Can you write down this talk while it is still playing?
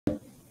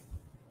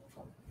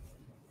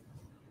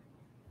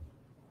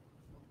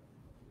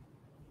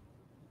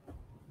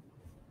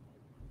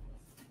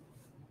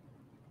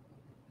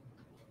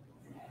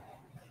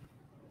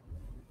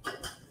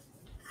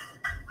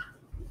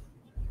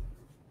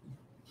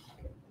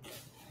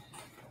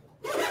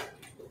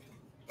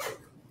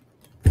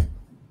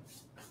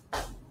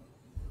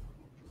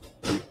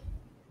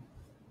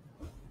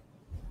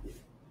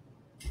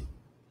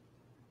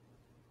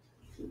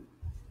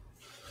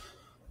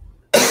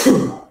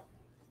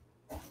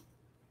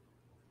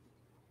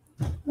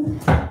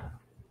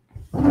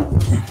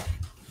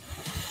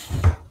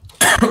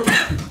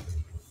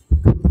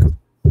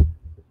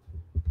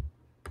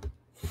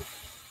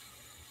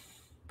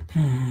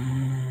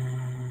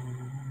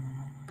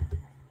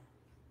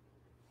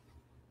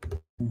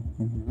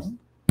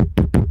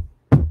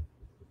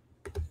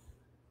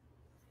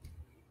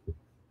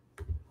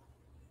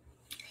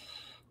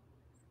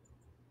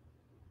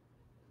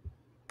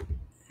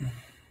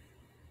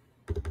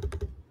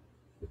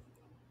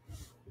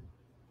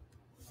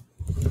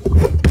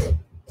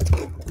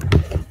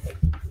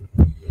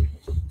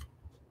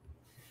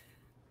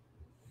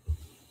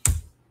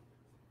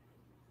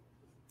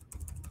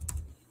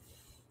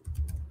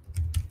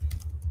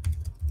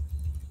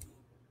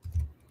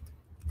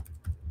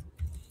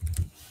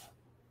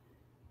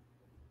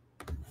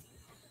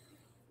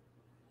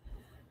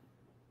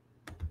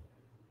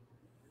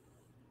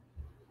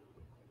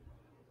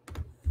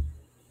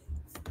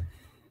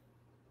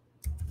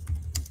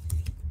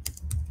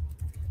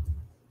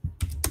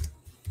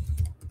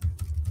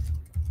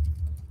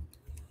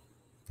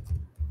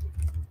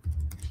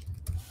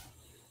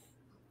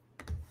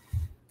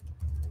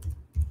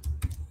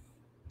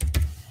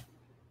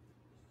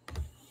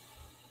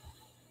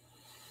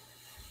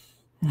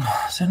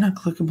Is that not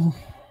clickable?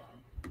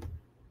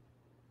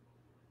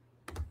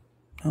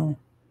 No.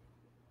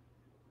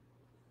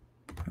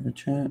 Private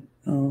chat?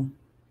 No.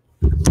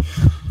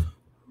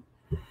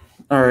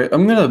 All right,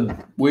 I'm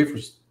gonna wait for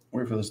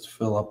this to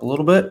fill up a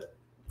little bit,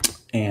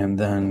 and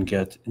then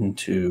get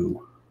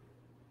into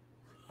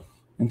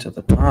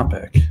the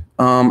topic.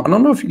 I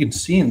don't know if you can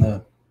see in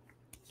the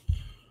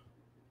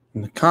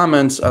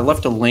comments, I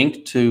left a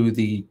link to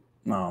the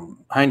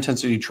high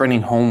intensity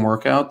training home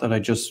workout that I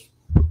just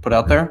put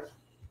out there.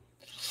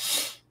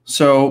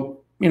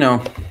 So, you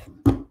know,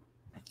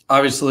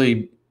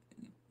 obviously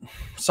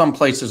some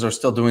places are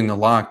still doing the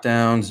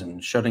lockdowns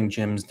and shutting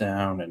gyms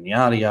down and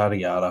yada, yada,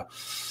 yada.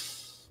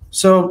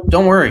 So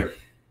don't worry.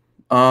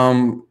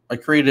 I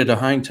created a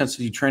high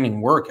intensity training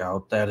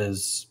workout that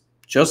is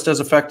just as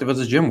effective as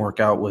a gym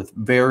workout with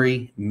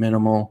very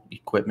minimal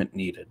equipment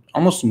needed,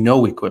 almost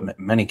no equipment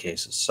in many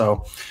cases.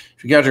 So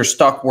if you guys are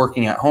stuck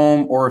working at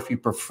home, or if you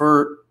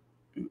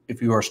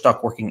are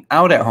stuck working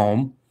out at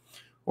home,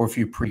 or if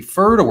you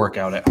prefer to work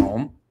out at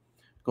home,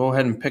 go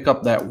ahead and pick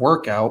up that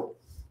workout.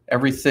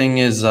 Everything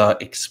is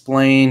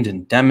explained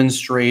and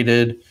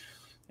demonstrated,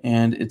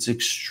 and it's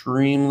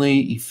extremely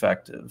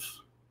effective.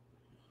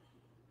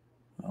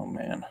 Oh,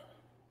 man.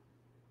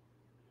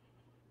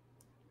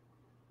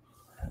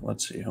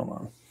 Let's see.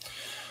 Hold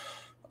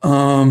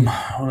on.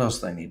 What else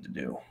do I need to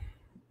do?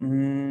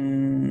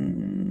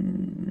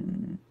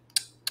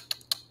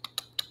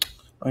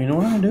 Oh, you know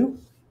what I'm going to do?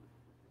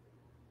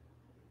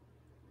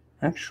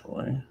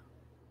 Actually.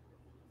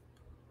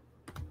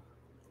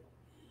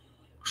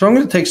 So I'm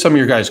going to take some of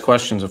your guys'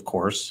 questions, of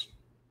course,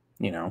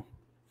 you know.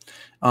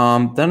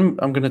 Then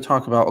I'm going to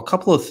talk about a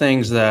couple of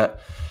things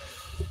that,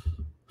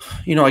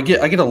 you know, I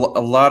get a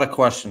lot of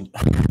questions.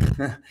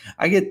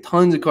 I get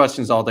tons of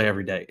questions all day,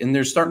 every day, and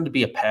there's starting to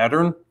be a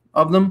pattern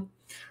of them.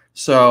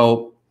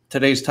 So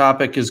today's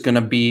topic is going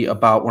to be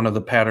about one of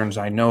the patterns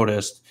I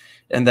noticed,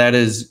 and that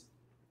is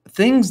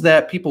things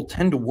that people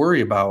tend to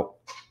worry about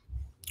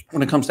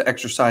when it comes to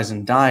exercise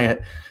and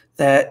diet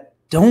that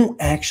don't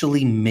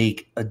actually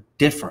make a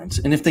difference.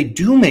 And if they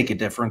do make a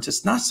difference,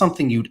 it's not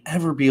something you'd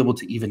ever be able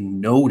to even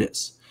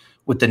notice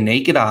with the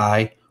naked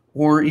eye,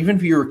 or even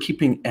if you're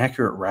keeping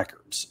accurate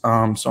records. So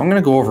I'm going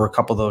to go over a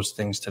couple of those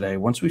things today.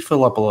 Once we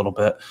fill up a little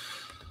bit,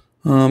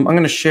 I'm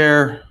going to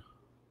share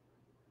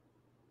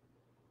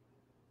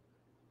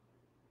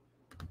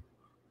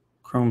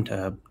Chrome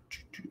tab.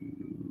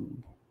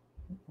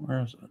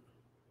 Where is it?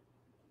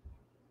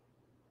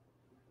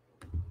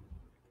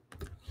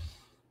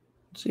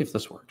 Let's see if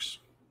this works.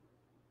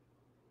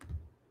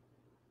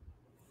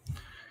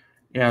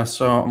 Yeah,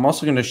 so I'm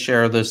also going to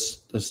share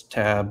this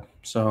tab.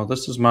 So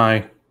this is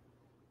my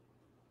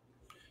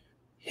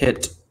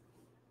HIIT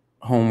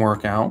home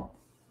workout.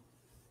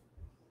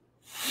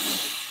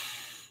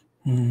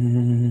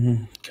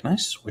 Can I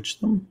switch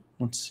them?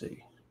 Let's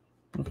see.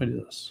 What if I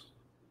do this?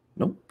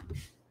 Nope.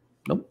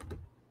 Nope.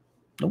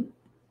 Nope.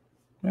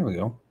 There we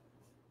go.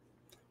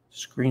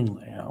 Screen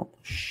layout.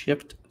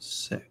 Shift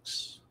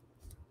 6.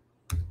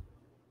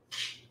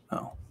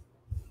 Oh.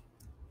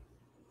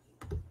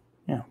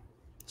 Yeah.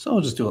 So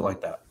I'll just do it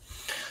like that.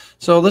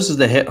 So this is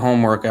the HIIT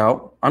home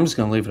workout. I'm just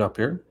going to leave it up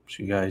here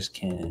so you guys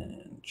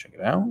can check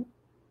it out.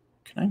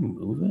 Can I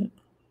move it?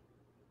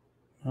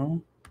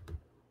 No?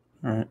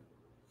 All right.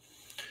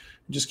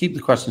 Just keep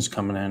the questions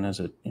coming in as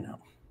it, you know,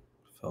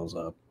 fills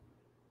up.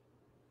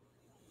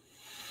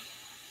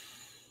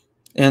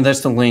 And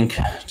that's the link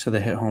to the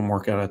HIIT home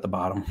workout at the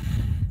bottom.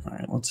 All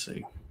right, let's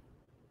see.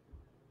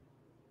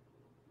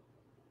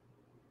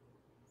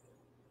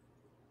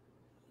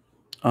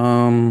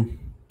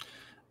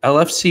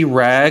 LFC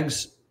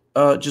Rags,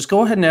 just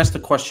go ahead and ask the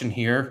question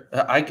here.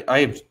 I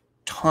have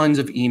tons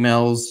of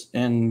emails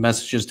and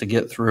messages to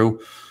get through.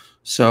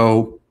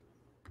 So,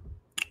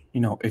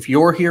 you know, if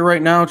you're here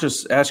right now,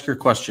 just ask your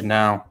question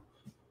now.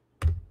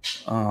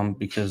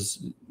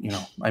 because,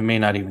 I may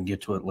not even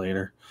get to it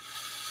later.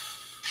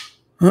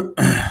 All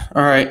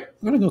right,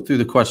 I'm going to go through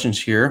the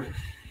questions here.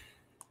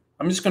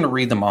 I'm just going to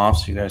read them off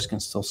so you guys can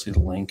still see the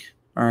link.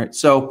 All right,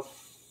 so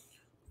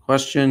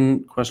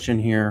question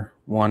here,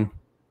 1.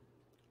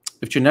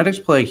 If genetics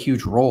play a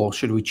huge role,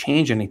 should we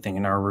change anything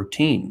in our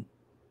routine?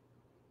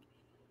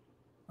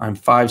 I'm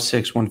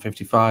 5'6",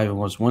 155, and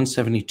was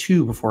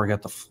 172 before I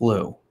got the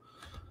flu.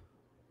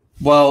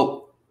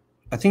 Well,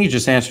 I think you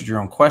just answered your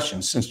own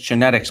question. Since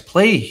genetics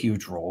play a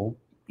huge role,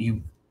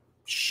 you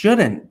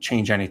shouldn't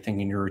change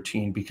anything in your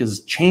routine,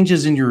 because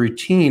changes in your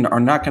routine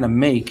are not going to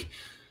make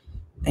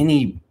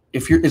any,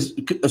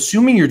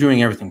 assuming you're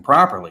doing everything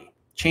properly,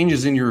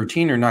 changes in your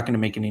routine are not going to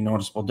make any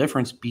noticeable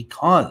difference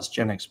because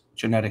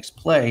genetics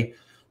play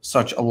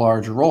such a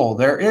large role.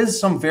 There is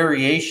some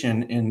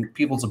variation in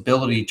people's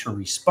ability to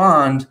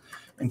respond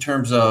in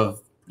terms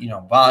of,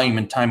 volume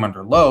and time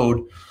under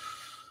load.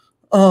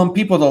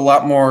 People with a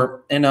lot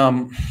more,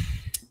 and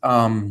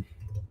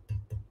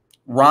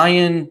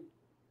Ryan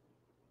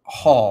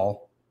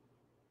Hall.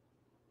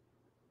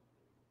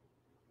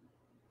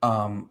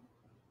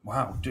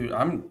 Wow, dude,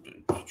 I'm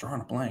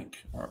drawing a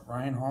blank.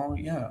 Ryan Hall,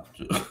 yeah.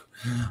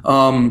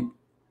 Hold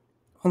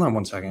on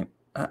one second.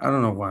 I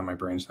don't know why my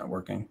brain's not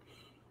working.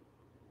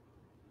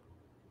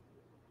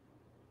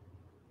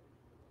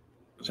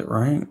 Is it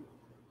Ryan?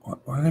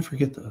 Why did I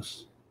forget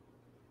this?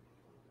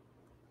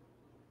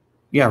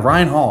 Yeah,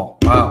 Ryan Hall.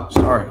 Wow,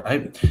 sorry.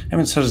 I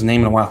haven't said his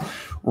name in a while.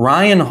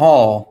 Ryan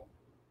Hall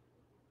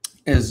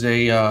is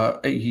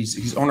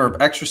he's owner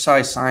of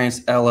Exercise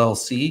Science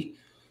LLC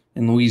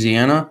in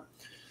Louisiana.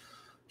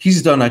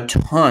 He's done a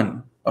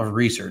ton of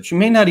research. You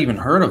may not even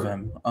heard of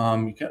him.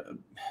 I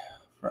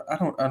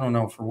don't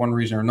know, for one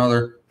reason or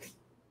another.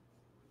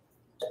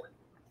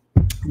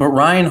 But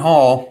Ryan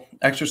Hall,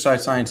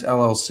 Exercise Science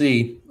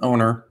LLC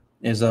owner,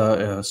 is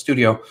a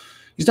studio.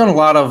 He's done a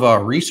lot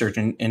of research,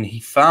 and he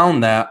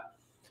found that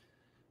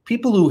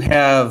people who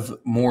have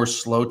more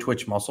slow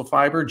twitch muscle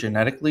fiber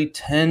genetically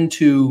tend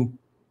to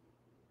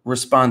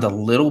respond a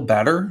little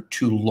better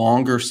to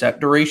longer set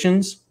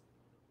durations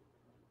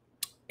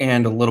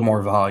and a little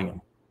more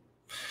volume.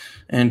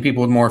 And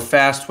people with more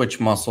fast twitch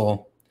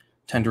muscle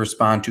tend to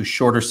respond to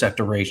shorter set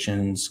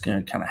durations,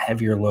 kind of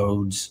heavier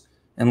loads,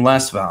 and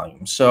less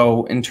volume.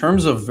 So in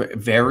terms of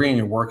varying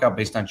your workout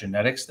based on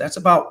genetics, that's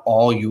about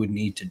all you would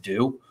need to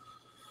do.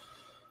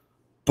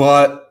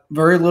 But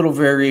very little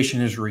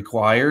variation is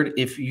required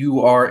if you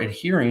are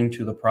adhering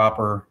to the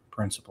proper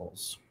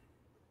principles.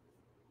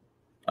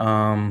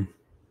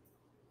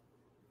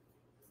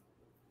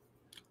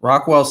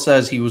 Rockwell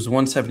says he was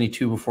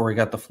 172 before he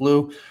got the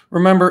flu.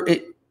 Remember,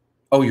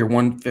 you're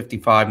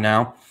 155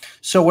 now.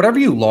 So whatever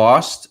you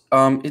lost,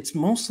 it's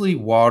mostly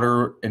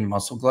water and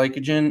muscle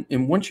glycogen.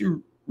 And once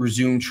you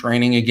resume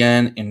training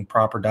again in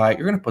proper diet,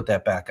 you're going to put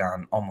that back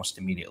on almost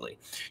immediately.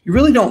 You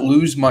really don't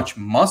lose much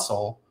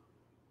muscle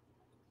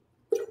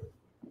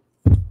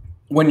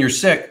when you're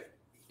sick.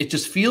 It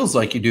just feels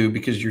like you do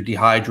because you're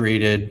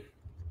dehydrated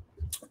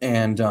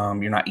and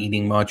you're not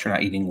eating much, you're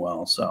not eating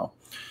well. So,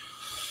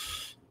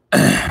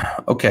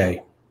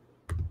 okay.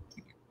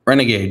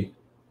 Renegade,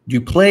 do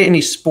you play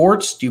any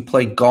sports? Do you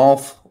play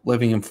golf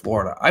living in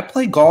Florida? I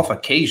play golf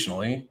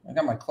occasionally. I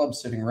got my club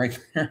sitting right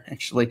there,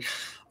 actually.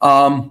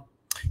 I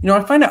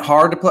find it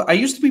hard to play. I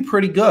used to be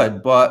pretty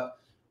good, but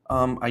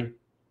I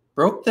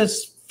broke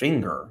this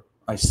finger.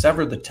 I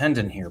severed the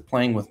tendon here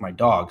playing with my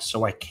dog.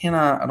 So I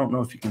don't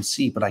know if you can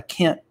see, but I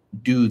can't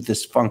do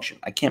this function.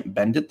 I can't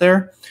bend it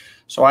there.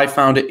 So I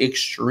found it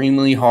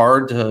extremely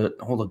hard to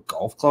hold a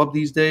golf club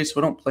these days. So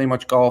I don't play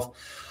much golf.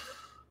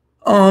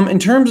 In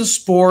terms of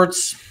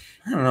sports,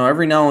 I don't know,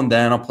 every now and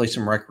then I'll play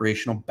some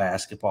recreational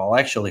basketball. I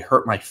actually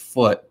hurt my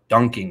foot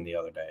dunking the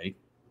other day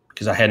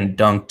because I hadn't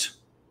dunked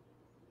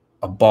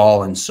a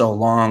ball in so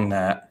long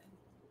that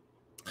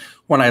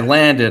when I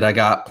landed, I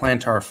got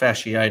plantar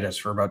fasciitis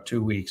for about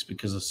 2 weeks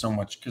because of so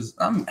much, because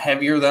I'm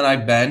heavier than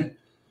I've been,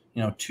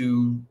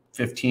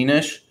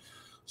 215-ish.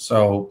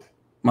 So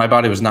my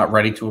body was not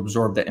ready to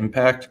absorb the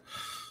impact.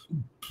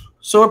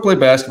 So I play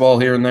basketball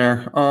here and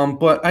there,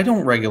 but I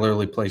don't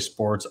regularly play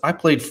sports. I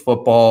played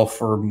football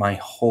for my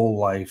whole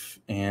life,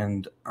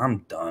 and I'm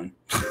done.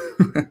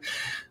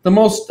 The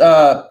most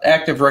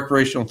active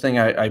recreational thing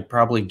I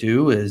probably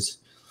do is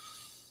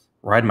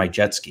ride my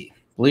jet ski.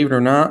 Believe it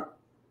or not,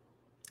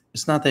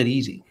 it's not that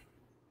easy.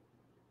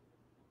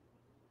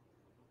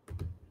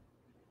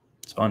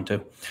 It's fun,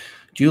 too.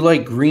 Do you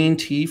like green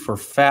tea for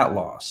fat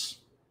loss?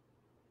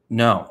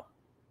 No.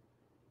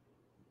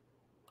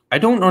 I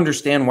don't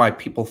understand why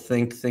people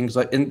think things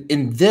like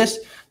in this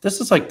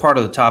is like part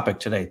of the topic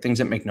today, things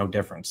that make no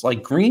difference.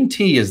 Like green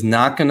tea is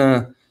not going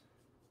to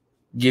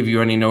give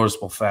you any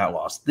noticeable fat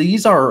loss.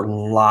 These are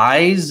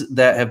lies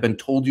that have been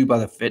told you by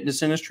the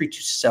fitness industry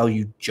to sell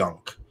you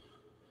junk.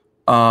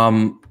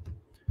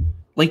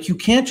 Like you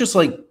can't just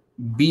like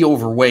be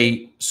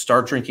overweight,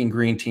 start drinking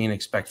green tea and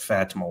expect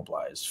fat to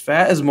mobilize.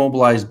 Fat is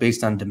mobilized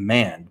based on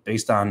demand,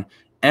 based on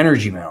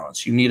energy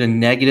balance. You need a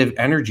negative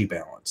energy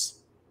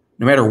balance,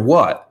 no matter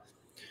what.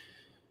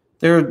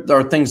 There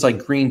are things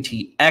like green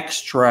tea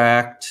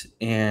extract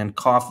and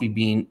coffee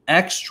bean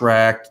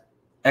extract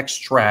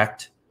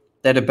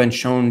that have been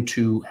shown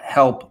to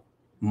help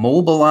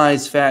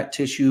mobilize fat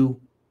tissue,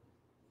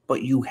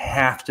 but you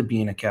have to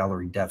be in a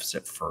calorie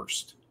deficit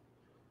first.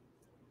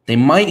 They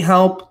might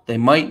help, they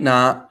might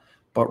not,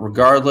 but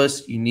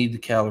regardless, you need the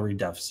calorie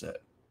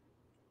deficit.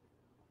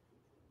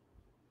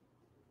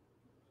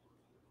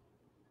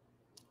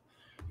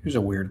 Here's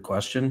a weird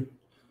question.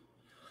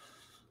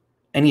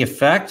 Any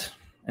effect?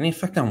 Any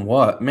effect on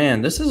what?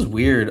 Man, this is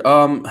weird.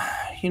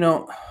 You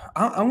know,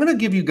 I'm going to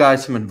give you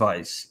guys some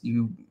advice,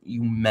 you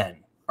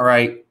men, all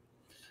right?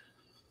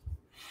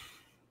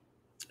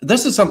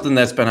 This is something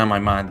that's been on my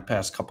mind the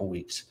past couple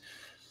weeks.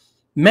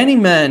 Many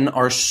men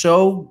are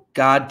so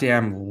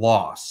goddamn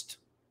lost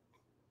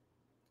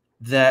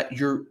that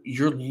you're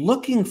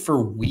looking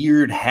for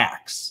weird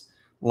hacks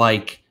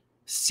like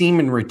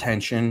semen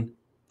retention,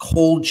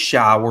 cold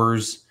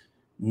showers,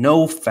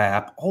 no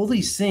FAP, all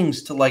these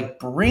things to like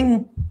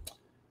bring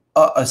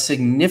a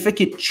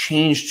significant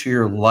change to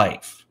your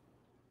life.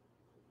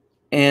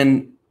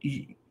 And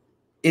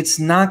it's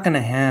not going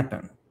to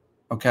happen.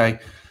 Okay.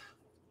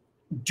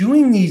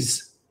 Doing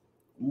these,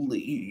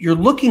 you're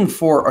looking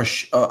for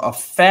a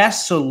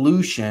fast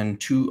solution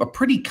to a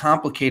pretty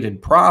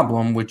complicated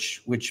problem,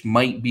 which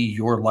might be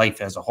your life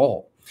as a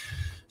whole.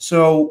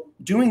 So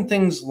doing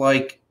things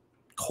like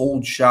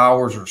cold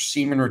showers or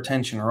semen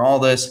retention or all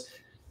this,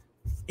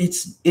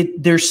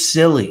 they're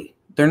silly.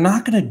 They're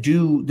not going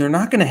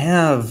to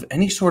have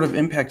any sort of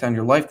impact on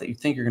your life that you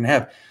think you're going to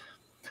have.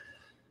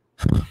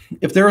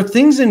 If there are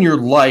things in your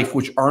life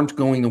which aren't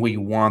going the way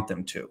you want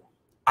them to,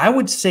 I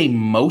would say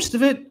most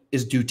of it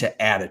is due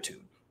to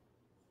attitude.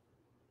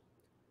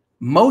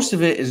 Most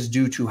of it is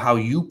due to how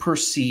you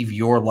perceive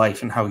your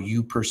life and how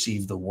you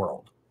perceive the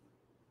world.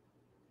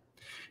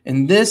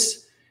 And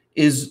this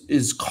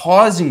is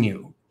causing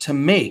you to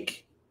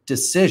make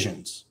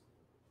decisions,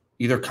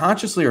 either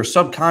consciously or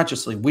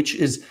subconsciously, which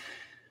is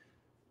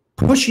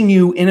pushing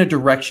you in a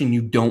direction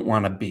you don't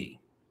want to be.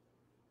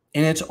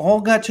 And it's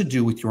all got to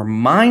do with your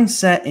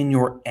mindset and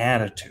your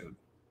attitude.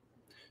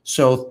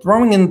 So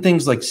throwing in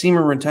things like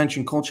semen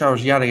retention, cold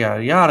showers, yada,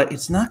 yada, yada,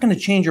 it's not going to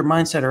change your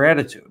mindset or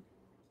attitude.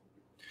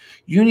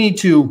 You need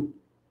to,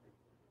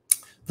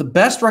 the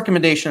best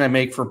recommendation I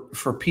make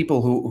for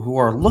people who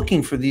are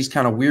looking for these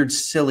kind of weird,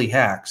 silly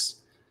hacks,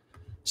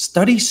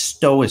 study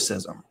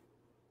Stoicism.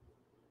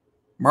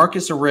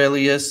 Marcus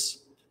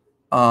Aurelius,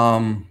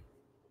 who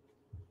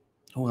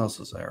else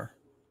is there?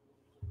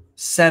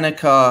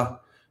 Seneca,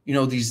 you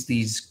know,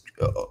 these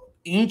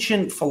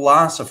ancient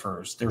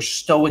philosophers, their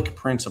Stoic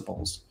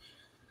principles.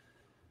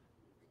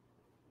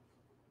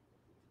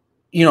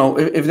 You know,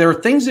 if there are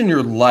things in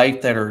your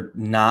life that are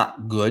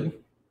not good,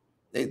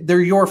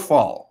 they're your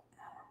fault.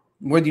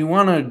 Whether you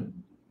want to,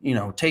 you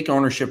know, take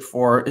ownership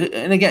for,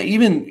 and again,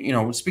 even, you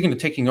know, speaking of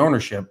taking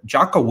ownership,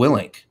 Jocko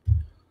Willink,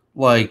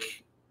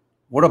 like,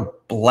 what a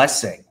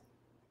blessing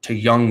to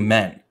young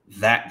men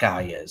that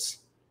guy is.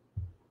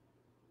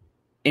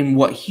 And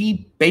what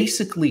he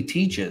basically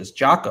teaches,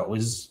 Jocko,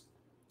 is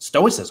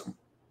Stoicism.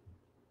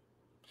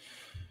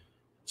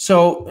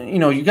 So, you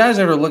know, you guys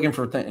that are looking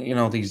for, you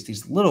know,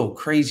 these little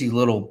crazy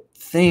little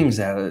things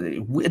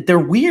that they're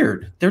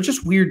weird. They're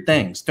just weird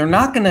things. They're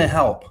not going to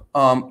help.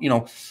 You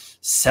know,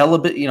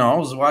 celibate, you know, I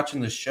was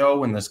watching this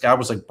show and this guy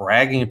was like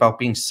bragging about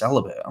being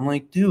celibate. I'm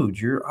like, dude,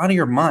 you're out of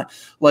your mind.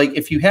 Like,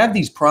 if you have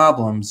these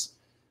problems,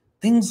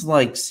 things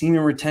like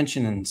semen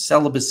retention and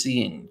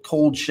celibacy and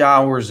cold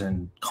showers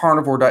and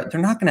carnivore diet,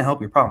 they're not going to help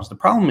your problems. The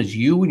problem is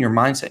you and your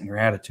mindset and your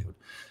attitude.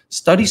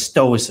 Study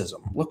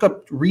Stoicism.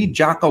 Read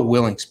Jocko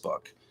Willink's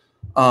book.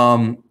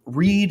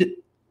 Read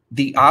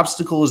The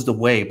Obstacle is the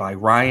Way by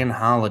Ryan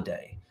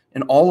Holiday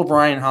and all of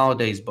Ryan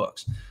Holiday's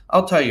books.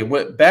 I'll tell you,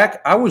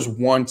 I was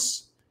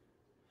once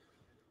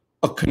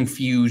a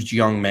confused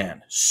young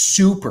man,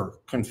 super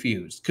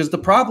confused. Because the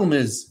problem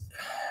is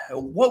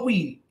what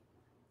we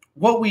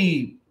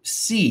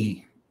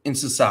see in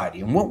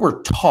society and what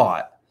we're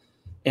taught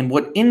and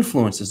what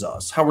influences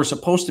us, how we're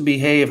supposed to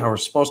behave, how we're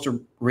supposed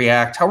to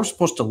react, how we're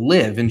supposed to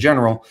live in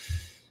general,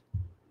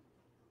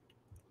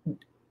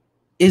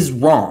 is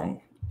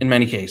wrong in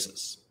many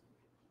cases.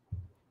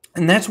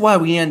 And that's why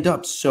we end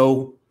up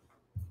so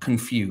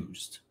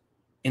confused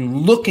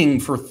and looking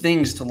for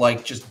things to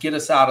like just get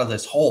us out of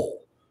this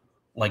hole,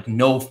 like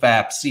no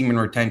FAP, semen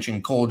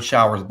retention, cold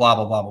showers, blah,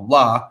 blah, blah, blah,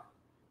 blah.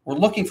 We're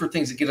looking for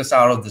things to get us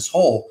out of this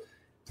hole.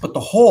 But the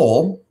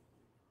hole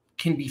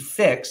can be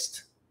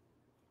fixed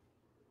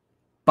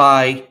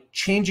by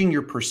changing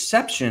your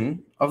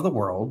perception of the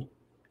world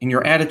and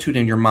your attitude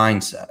and your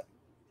mindset.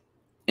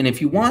 And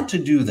if you want to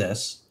do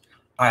this,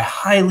 I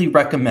highly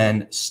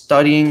recommend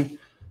studying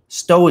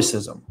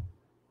Stoicism.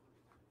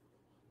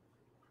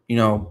 You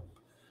know,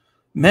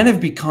 men have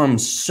become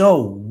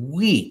so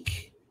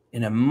weak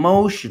and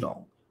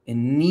emotional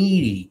and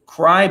needy,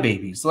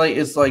 crybabies. Like,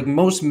 it's like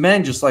most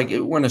men just like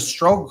when a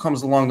struggle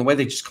comes along the way,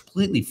 they just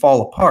completely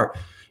fall apart.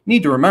 You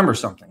need to remember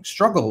something.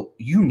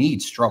 You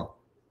need struggle.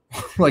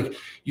 Like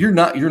you're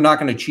not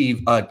going to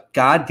achieve a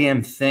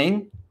goddamn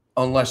thing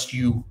unless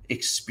you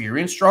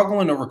experience struggle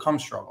and overcome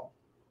struggle.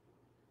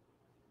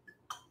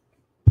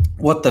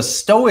 What the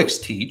Stoics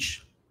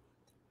teach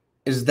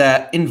is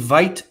that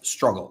invite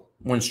struggle.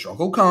 When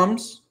struggle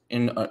comes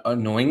and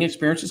annoying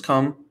experiences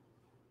come,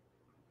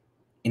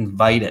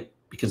 invite it,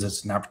 because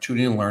it's an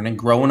opportunity to learn and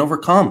grow and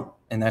overcome.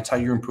 And that's how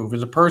you improve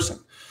as a person.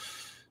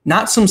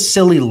 Not some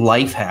silly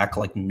life hack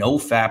like no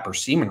fap or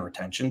semen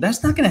retention.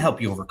 That's not going to help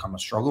you overcome a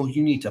struggle.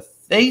 You need to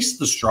face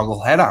the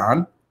struggle head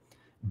on,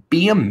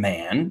 be a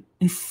man,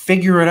 and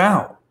figure it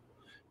out.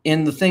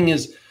 And the thing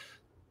is,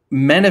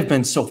 men have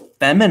been so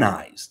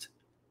feminized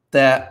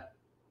that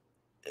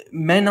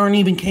men aren't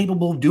even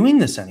capable of doing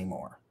this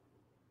anymore.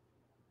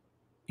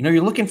 You know,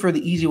 you're looking for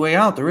the easy way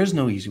out. There is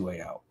no easy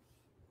way out.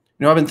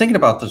 You know, I've been thinking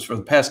about this for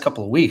the past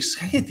couple of weeks.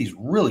 I get these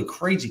really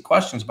crazy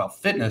questions about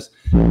fitness.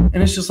 And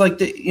it's just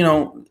like, you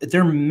know,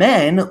 they're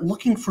men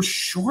looking for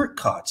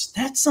shortcuts.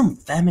 That's some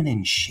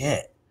feminine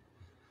shit.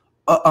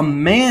 A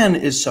man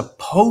is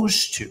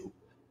supposed to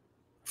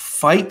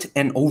fight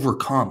and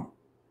overcome.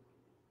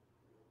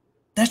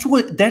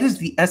 That is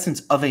the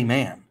essence of a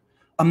man.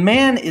 A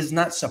man is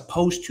not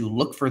supposed to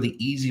look for the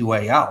easy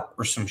way out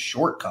or some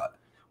shortcut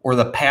or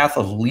the path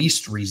of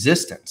least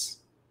resistance.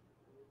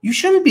 You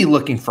shouldn't be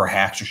looking for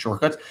hacks or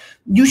shortcuts.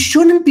 You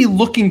shouldn't be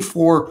looking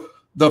for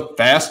the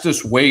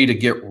fastest way to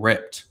get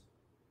ripped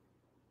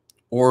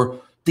or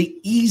the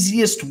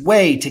easiest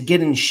way to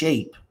get in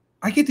shape.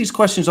 I get these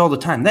questions all the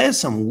time. That is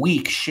some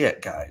weak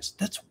shit, guys.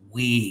 That's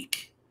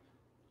weak.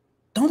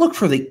 Don't look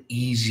for the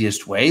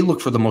easiest way.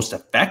 Look for the most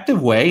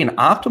effective way, an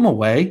optimal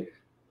way,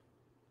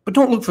 but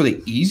don't look for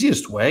the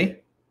easiest way.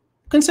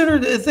 Think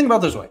about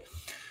it this way.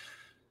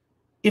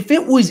 If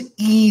it was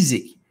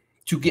easy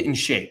to get in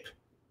shape,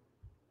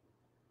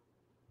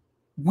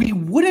 we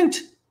wouldn't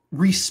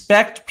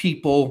respect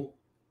people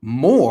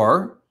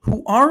more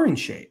who are in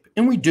shape.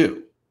 And we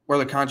do,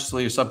 whether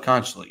consciously or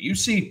subconsciously. You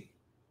see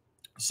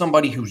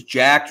somebody who's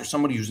jacked or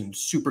somebody who's in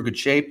super good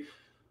shape,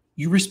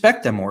 you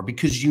respect them more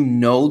because you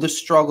know the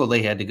struggle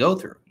they had to go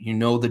through. You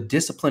know the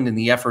discipline and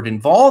the effort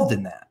involved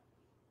in that.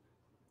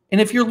 And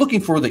if you're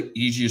looking for the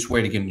easiest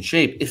way to get in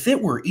shape, if it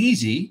were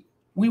easy,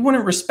 we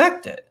wouldn't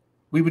respect it.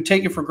 We would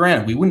take it for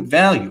granted. We wouldn't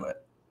value it.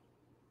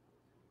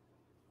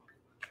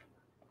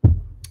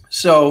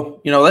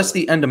 So, you know, that's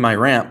the end of my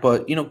rant.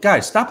 But, you know,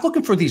 guys, stop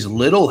looking for these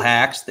little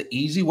hacks, the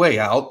easy way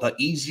out, the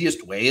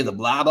easiest way, the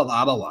blah, blah,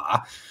 blah, blah,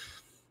 blah,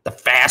 the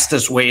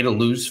fastest way to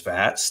lose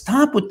fat.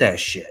 Stop with that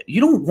shit.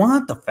 You don't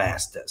want the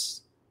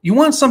fastest. You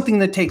want something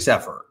that takes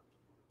effort.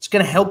 It's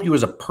going to help you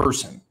as a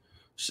person.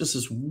 It's just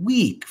this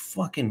weak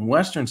fucking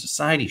Western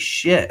society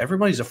shit.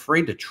 Everybody's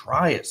afraid to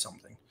try at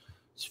something.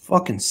 It's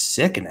fucking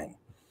sickening.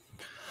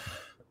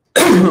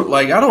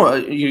 Like,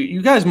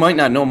 you guys might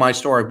not know my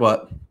story,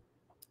 but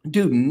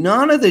dude,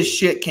 none of this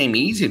shit came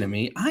easy to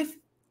me.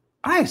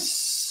 I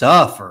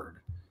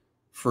suffered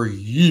for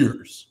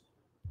years,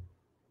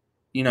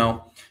 you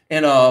know,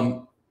 and,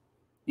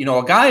 you know,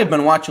 a guy I've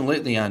been watching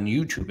lately on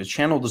YouTube, his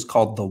channel is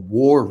called The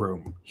War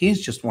Room.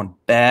 He's just one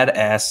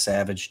badass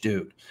savage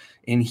dude.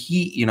 And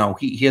he, you know,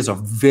 he's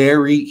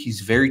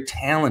very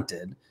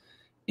talented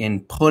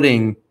in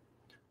putting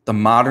the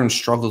modern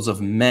struggles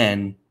of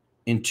men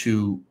in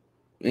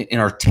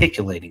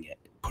articulating it,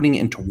 putting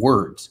it into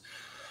words.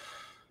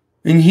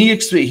 And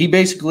he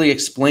basically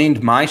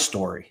explained my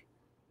story.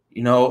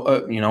 You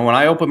know, when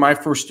I opened my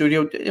first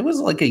studio, it was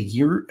like a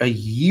year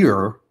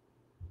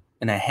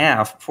and a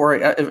half before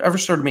I ever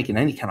started making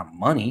any kind of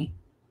money.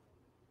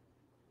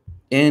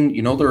 And,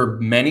 you know, there are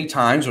many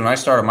times when I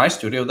started my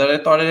studio that I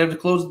thought I'd have to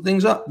close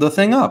the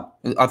thing up.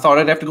 I thought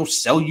I'd have to go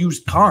sell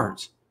used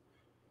cars.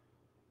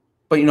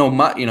 But, you know,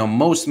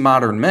 most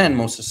modern men,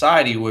 most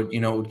society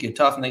would get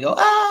tough and they go,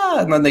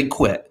 and then they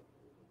quit.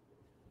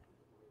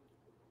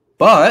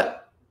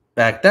 But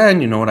back then,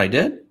 you know what I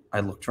did? I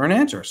looked for an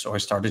answer. So I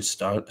started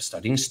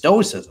studying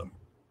Stoicism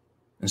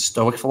and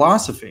Stoic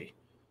philosophy.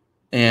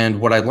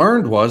 And what I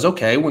learned was,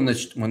 okay, when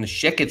the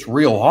shit gets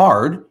real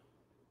hard,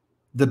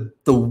 the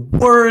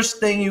worst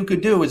thing you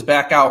could do is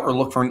back out or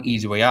look for an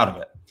easy way out of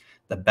it.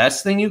 The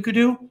best thing you could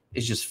do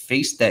is just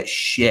face that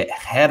shit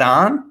head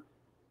on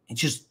and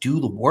just do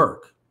the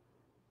work.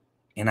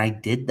 And I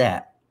did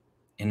that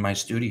in my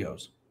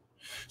studios.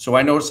 So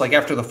I noticed, like,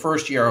 after the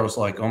first year, I was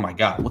like, oh my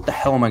God, what the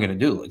hell am I going to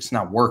do? Like, it's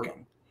not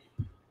working.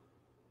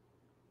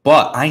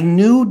 But I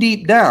knew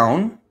deep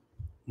down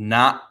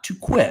not to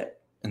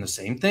quit. And the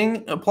same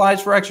thing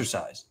applies for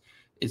exercise.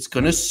 It's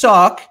going to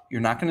suck.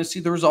 You're not going to see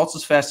the results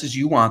as fast as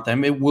you want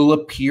them. It will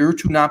appear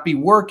to not be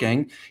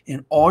working.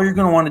 And all you're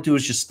going to want to do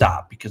is just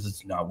stop because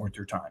it's not worth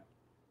your time.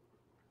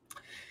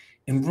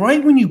 And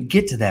right when you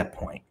get to that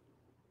point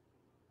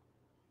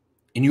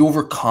and you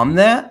overcome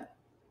that,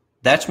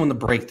 that's when the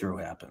breakthrough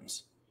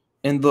happens.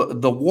 In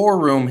the War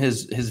Room,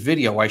 his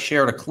video, I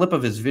shared a clip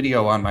of his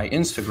video on my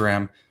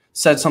Instagram,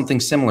 said something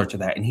similar to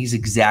that. And he's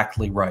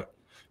exactly right.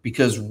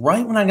 Because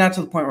right when I got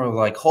to the point where I was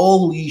like,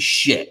 holy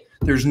shit,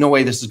 there's no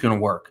way this is going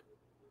to work.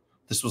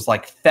 This was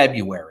like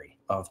February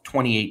of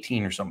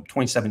 2018 or something,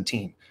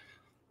 2017.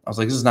 I was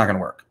like, this is not going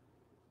to work.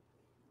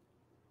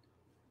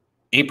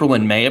 April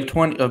and May of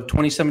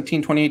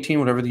 2017, 2018,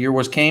 whatever the year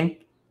was, came,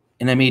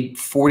 and I made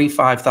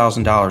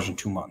 $45,000 in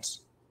 2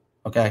 months.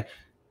 Okay.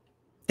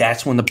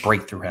 That's when the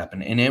breakthrough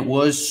happened, and it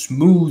was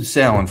smooth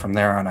sailing from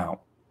there on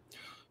out.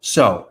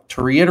 So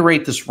to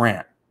reiterate this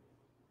rant,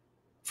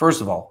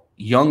 first of all,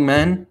 young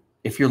men,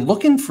 if you're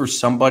looking for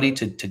somebody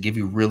to give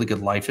you really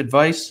good life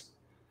advice,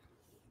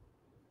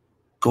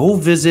 go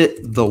visit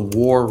the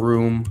War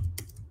Room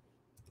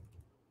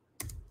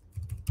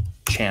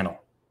channel.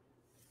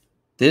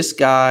 This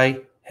guy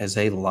has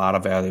a lot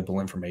of valuable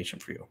information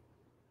for you.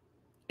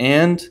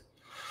 And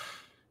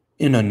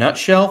in a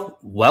nutshell,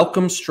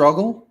 welcome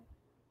struggle.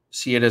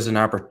 See it as an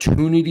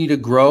opportunity to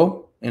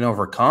grow and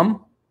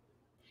overcome.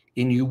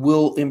 And you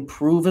will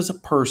improve as a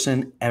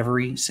person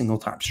every single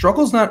time.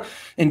 Struggle's not,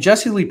 and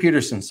Jesse Lee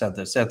Peterson said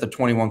this at the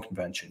 21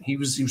 convention. He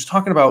was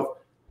talking about,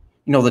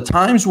 the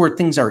times where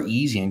things are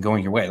easy and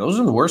going your way. Those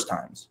are the worst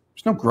times.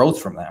 There's no growth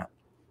from that.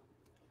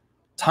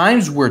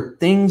 Times where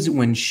things,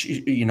 when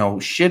shit,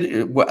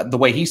 the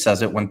way he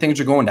says it, when things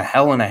are going to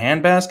hell in a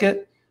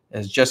handbasket,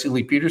 as Jesse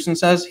Lee Peterson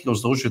says, he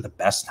goes, those are the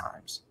best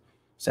times.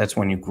 So that's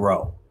when you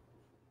grow.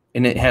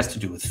 And it has to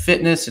do with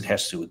fitness. It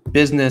has to do with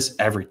business,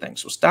 everything.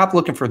 So stop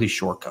looking for these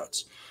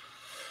shortcuts.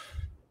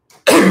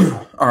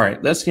 All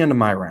right, that's the end of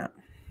my rant.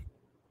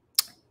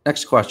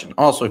 Next question.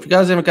 Also, if you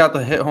guys haven't got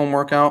the HIIT home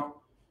workout,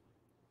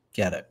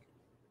 get it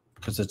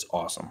because it's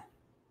awesome.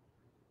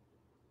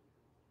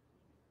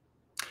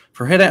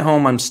 For HIIT at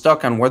home, I'm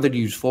stuck on whether to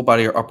use full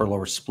body or upper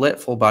lower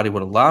split. Full body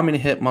would allow me to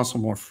hit muscle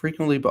more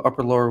frequently, but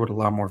upper lower would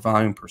allow more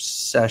volume per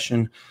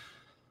session.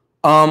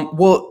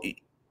 Well,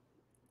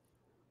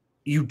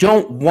 you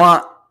don't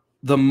want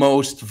the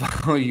most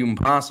volume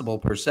possible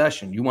per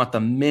session. You want the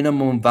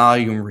minimum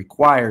volume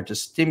required to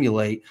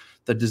stimulate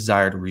the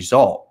desired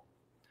result.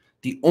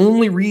 The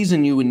only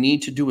reason you would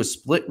need to do a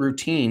split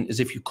routine is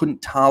if you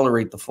couldn't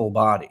tolerate the full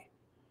body.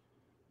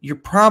 You're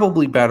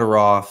probably better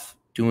off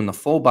doing the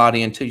full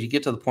body until you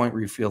get to the point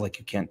where you feel like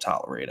you can't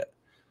tolerate it.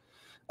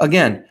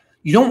 Again,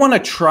 you don't want to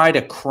try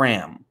to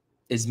cram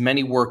as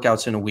many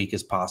workouts in a week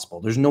as possible.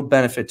 There's no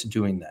benefit to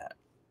doing that.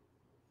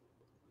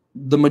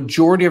 The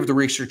majority of the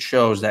research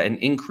shows that an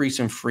increase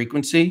in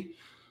frequency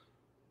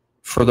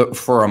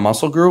for a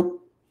muscle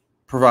group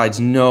provides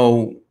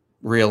no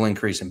real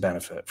increase in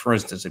benefit. For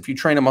instance, if you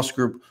train a muscle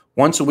group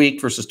once a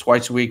week versus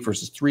twice a week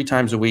versus 3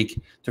 times a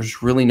week,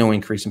 there's really no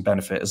increase in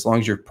benefit as long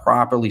as you're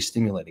properly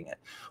stimulating it.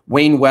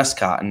 Wayne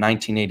Westcott in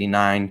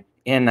 1989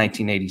 and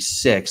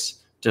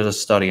 1986 did a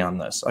study on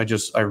this.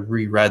 I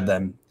reread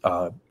them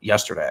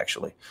yesterday,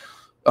 actually.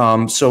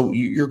 So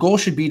your goal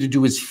should be to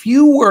do as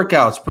few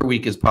workouts per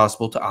week as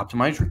possible to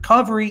optimize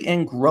recovery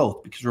and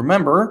growth. Because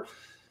remember,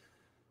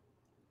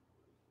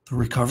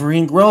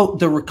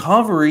 the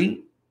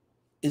recovery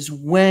is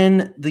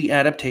when the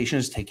adaptation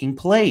is taking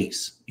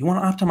place. You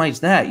want to optimize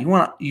that.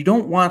 You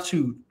don't want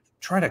to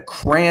try to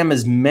cram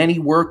as many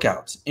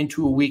workouts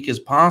into a week as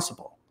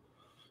possible.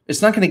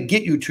 It's not going to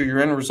get you to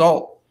your end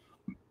result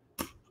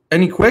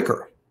any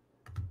quicker.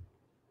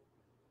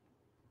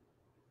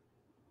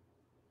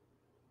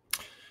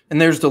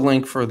 And there's the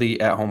link for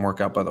the at-home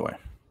workout, by the way.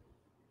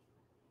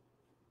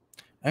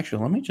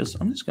 Actually, I'm just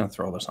going to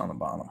throw this on the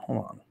bottom.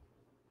 Hold on.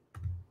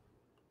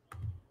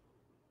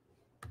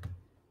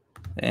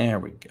 There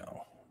we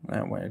go.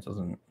 That way it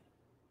doesn't.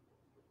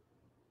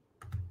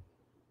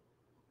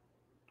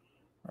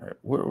 All right,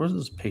 where's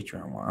this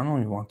Patreon one? I don't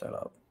even want that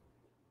up.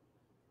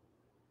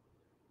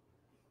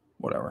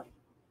 Whatever.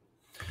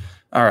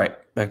 All right,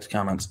 back to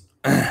comments.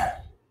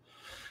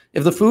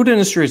 If the food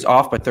industry is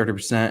off by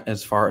 30%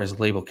 as far as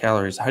labeled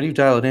calories, how do you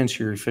dial it in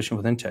so you're efficient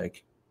with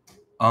intake?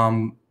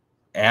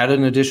 Add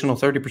an additional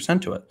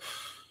 30% to it.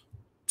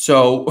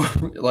 So,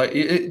 like,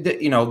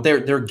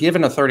 they're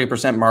given a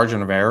 30%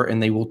 margin of error,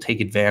 and they will take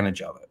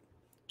advantage of it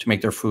to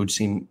make their food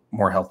seem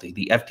more healthy.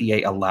 The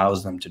FDA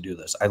allows them to do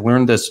this. I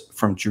learned this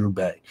from Drew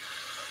Bay.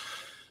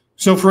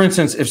 So, for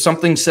instance, if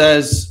something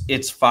says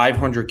it's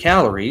 500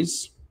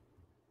 calories,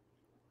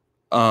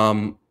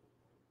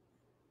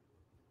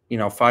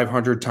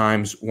 500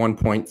 times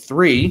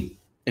 1.3,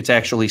 it's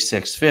actually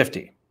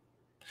 650.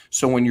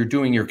 So when you're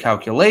doing your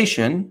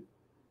calculation,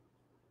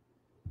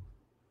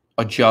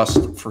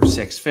 adjust for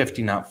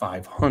 650, not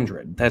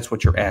 500. That's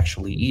what you're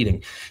actually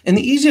eating. And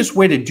the easiest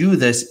way to do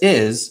this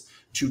is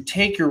to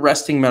take your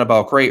resting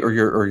metabolic rate or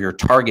your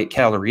target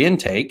calorie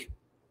intake.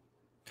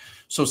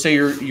 So say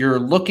you're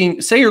looking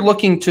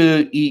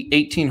to eat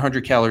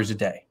 1,800 calories a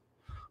day.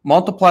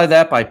 Multiply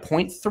that by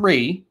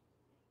 0.3,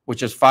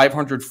 which is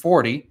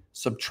 540.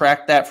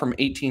 Subtract that from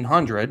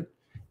 1,800.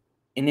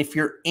 And if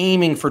you're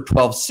aiming for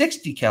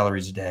 1,260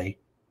 calories a day,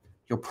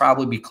 you'll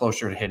probably be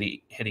closer to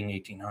hitting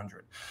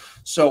 1,800.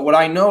 So what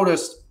I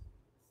noticed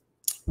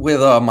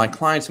with my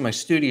clients in my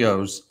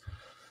studios,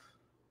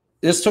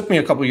 this took me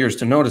a couple of years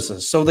to notice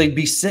this. So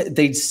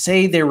they'd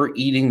say they were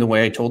eating the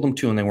way I told them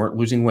to, and they weren't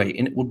losing weight,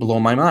 and it would blow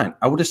my mind.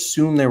 I would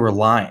assume they were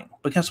lying,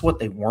 but guess what?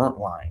 They weren't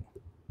lying.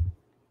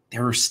 They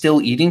were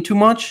still eating too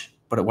much,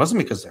 but it wasn't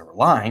because they were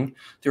lying.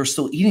 They were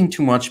still eating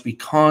too much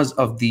because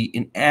of the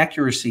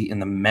inaccuracy in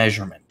the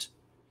measurement.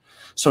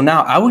 So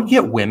now I would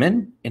get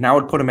women and I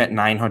would put them at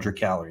 900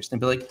 calories. They'd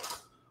be like,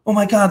 oh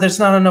my God, there's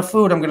not enough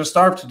food. I'm going to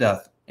starve to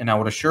death. And I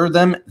would assure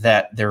them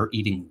that they're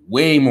eating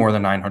way more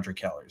than 900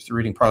 calories. They're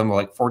eating probably more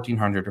like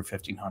 1,400 or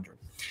 1,500.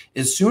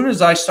 As soon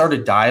as I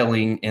started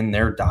dialing in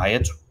their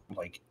diets,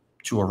 like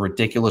to a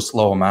ridiculous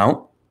low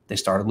amount, they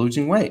started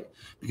losing weight,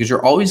 because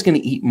you're always going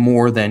to eat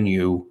more than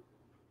you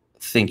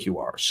think you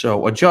are.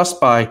 So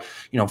adjust by,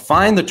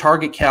 find the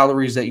target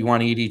calories that you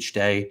want to eat each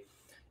day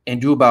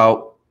and do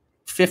about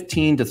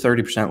 15 to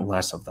 30%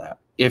 less of that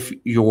if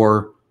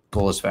your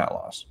goal is fat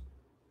loss.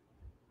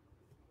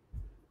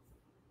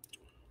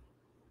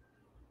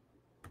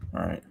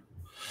 All right.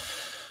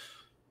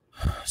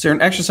 Is there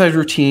an exercise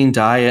routine,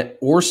 diet,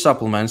 or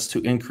supplements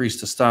to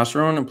increase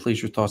testosterone? And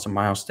please, your thoughts on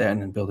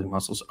myostatin and building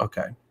muscles.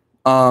 Okay.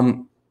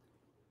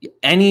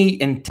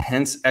 Any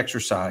intense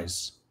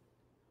exercise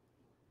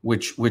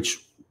which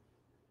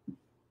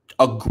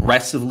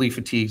aggressively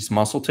fatigues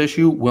muscle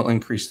tissue will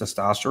increase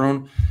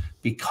testosterone,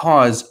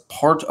 because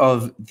part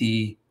of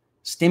the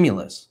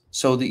stimulus.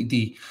 So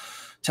the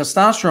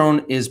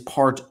testosterone is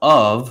part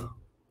of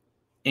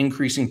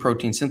increasing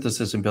protein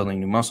synthesis and building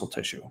new muscle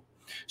tissue.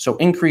 So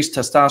increased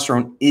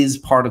testosterone is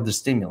part of the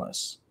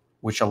stimulus,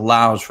 which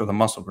allows for the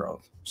muscle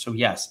growth. So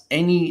yes,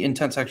 any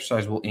intense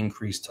exercise will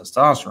increase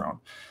testosterone.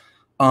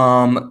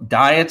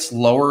 Diets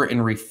lower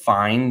in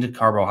refined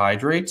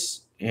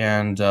carbohydrates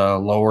and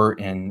lower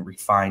in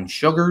refined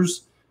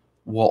sugars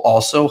will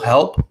also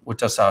help with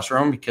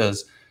testosterone,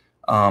 because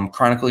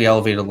chronically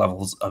elevated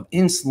levels of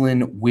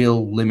insulin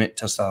will limit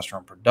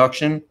testosterone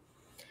production.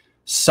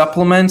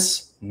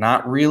 Supplements,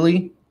 not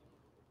really.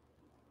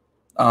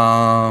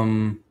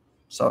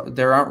 So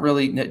there aren't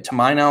really, to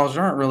my knowledge,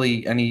 there aren't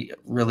really any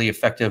really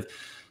effective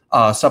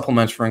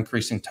supplements for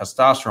increasing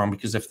testosterone,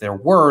 because if there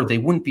were, they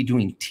wouldn't be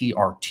doing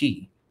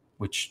TRT,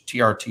 which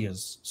TRT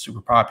is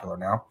super popular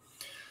now.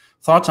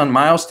 Thoughts on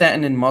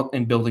myostatin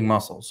in building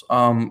muscles?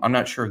 I'm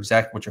not sure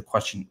exactly what your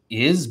question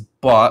is,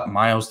 but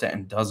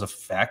myostatin does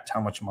affect how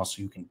much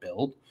muscle you can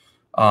build.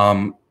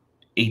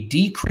 A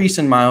decrease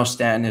in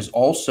myostatin is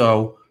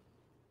also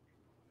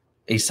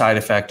a side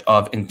effect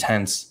of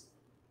intense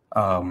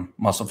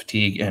muscle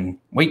fatigue and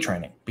weight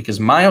training, because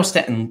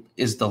myostatin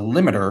is the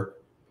limiter.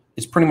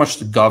 It's pretty much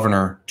the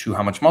governor to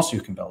how much muscle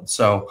you can build.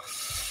 So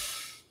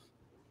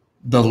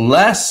the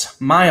less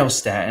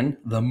myostatin,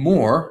 the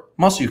more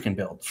muscle you can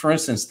build. For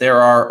instance,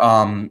 there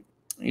are,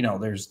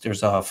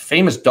 there's a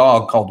famous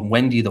dog called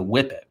Wendy the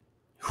Whippet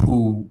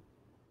who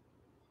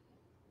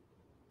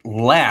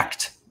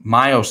lacked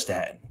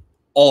myostatin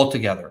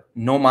altogether,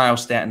 no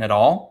myostatin at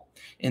all.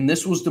 And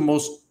this was the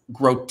most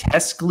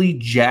grotesquely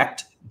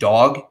jacked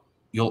dog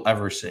you'll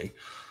ever see.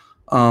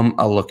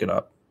 I'll look it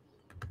up.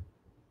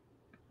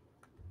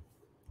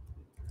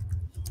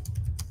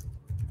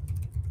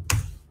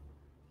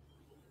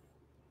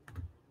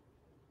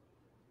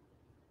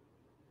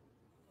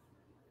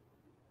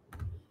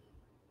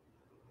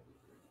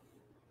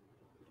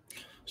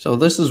 So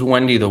this is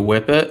Wendy the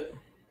Whippet.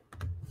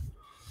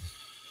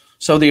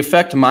 So the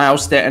effect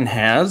myostatin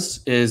has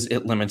is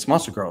it limits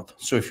muscle growth.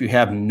 So if you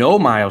have no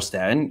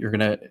myostatin, you're going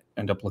to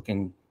end up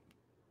looking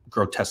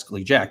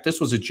grotesquely jacked. This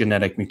was a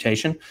genetic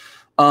mutation.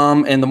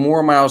 And the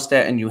more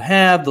myostatin you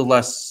have, the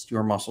less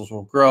your muscles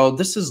will grow.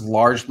 This is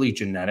largely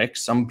genetic.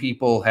 Some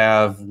people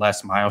have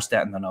less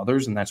myostatin than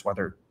others, and that's why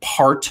they're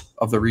part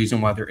of the reason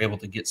why they're able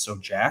to get so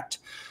jacked.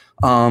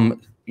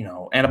 Anabolic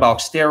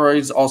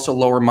steroids also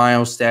lower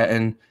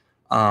myostatin.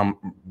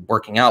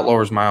 Working out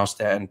lowers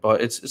myostatin,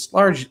 but it's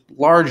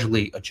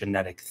largely a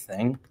genetic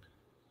thing.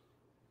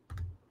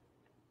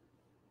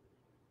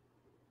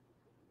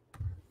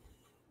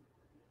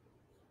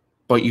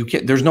 But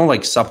there's no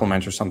like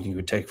supplement or something you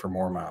would take for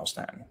more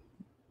myostatin.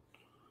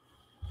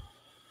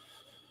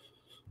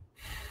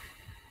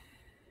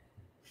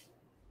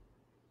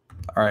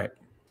 All right.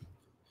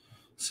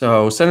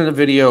 So send in a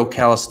video,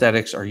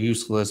 calisthenics are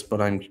useless,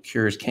 but I'm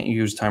curious, can't you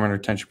use time under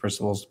tension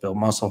principles to build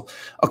muscle?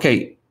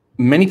 Okay.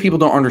 Many people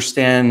don't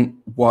understand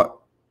what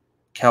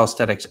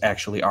calisthenics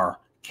actually are.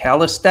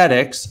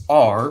 Calisthenics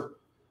are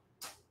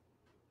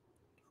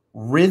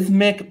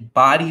rhythmic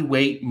body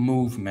weight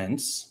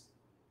movements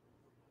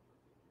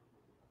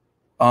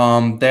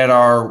that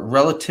are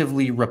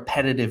relatively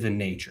repetitive in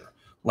nature,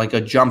 like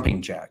a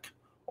jumping jack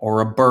or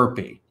a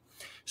burpee.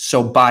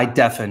 So by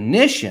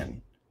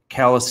definition,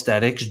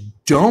 calisthenics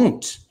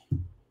don't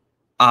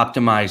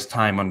optimize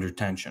time under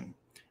tension.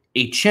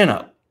 A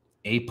chin-up,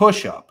 a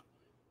push-up,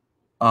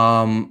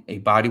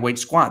 a body weight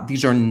squat.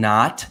 These are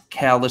not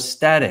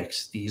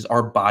calisthenics. These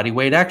are body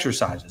weight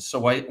exercises. So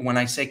when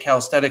I say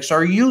calisthenics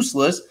are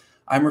useless,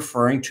 I'm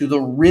referring to the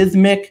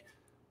rhythmic,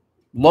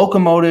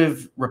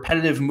 locomotive,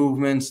 repetitive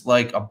movements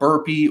like a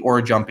burpee or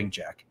a jumping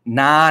jack,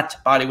 not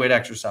body weight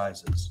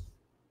exercises.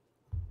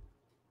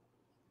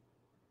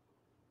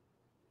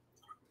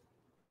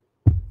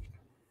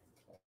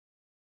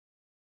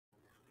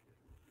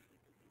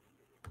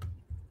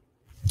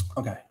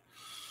 Okay.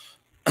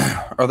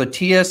 Are the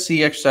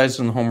TSC exercises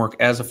in the homework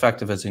as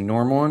effective as a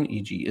normal one?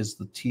 E.g., is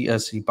the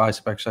TSC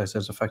bicep exercise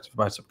as effective as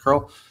bicep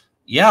curl?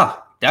 Yeah,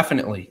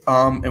 definitely.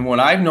 And what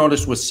I've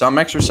noticed with some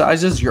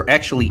exercises, you're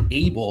actually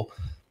able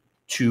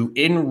to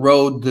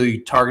inroad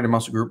the targeted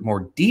muscle group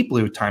more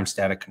deeply with time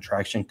static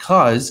contraction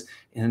because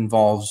it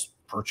involves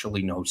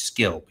virtually no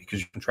skill because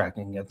you're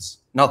contracting against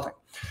nothing.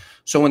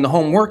 So in the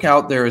home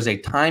workout, there is a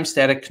timed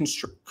static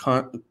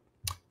contraction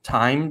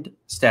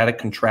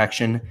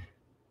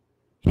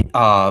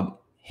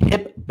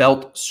hip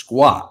belt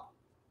squat.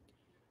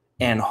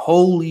 And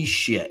holy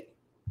shit,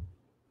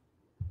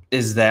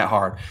 is that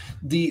hard.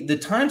 The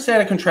time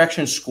static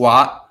contraction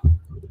squat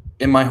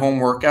in my home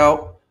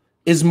workout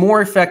is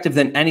more effective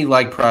than any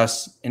leg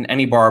press in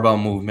any barbell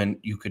movement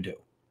you could do.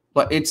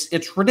 But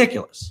it's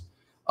ridiculous.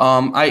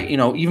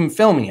 Even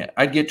filming it,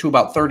 I'd get to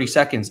about 30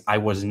 seconds. I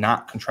was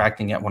not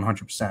contracting at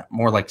 100%,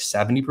 more like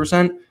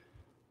 70%,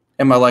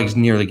 and my legs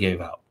nearly gave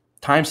out.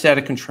 Time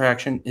static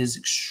contraction is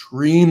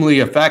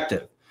extremely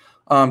effective.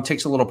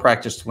 Takes a little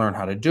practice to learn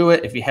how to do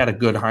it. If you had a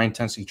good high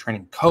intensity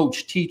training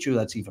coach teach you,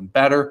 that's even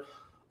better.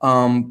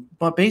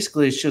 But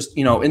basically, it's just,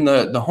 in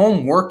the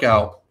home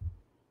workout,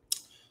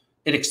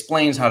 it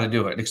explains how to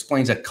do it. It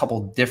explains a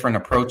couple different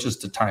approaches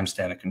to time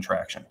static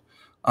contraction.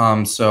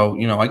 So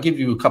I give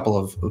you a couple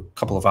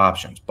of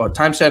options, but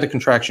time static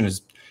contraction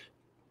is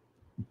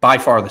by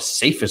far the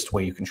safest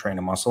way you can train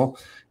a muscle.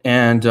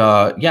 And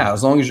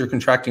as long as you're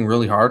contracting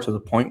really hard to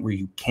the point where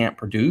you can't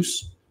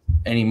produce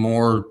any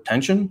more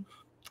tension,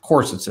 of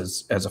course it's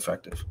as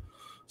effective,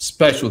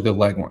 especially the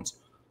leg ones.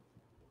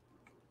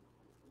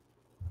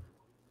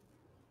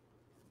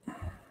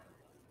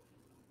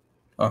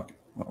 Okay.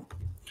 Well.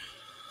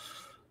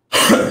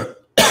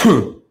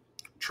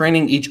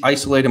 Training each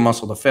isolated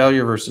muscle to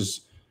failure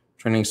versus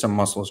training some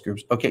muscle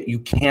groups. Okay, you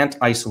can't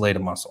isolate a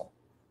muscle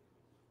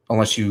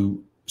unless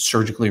you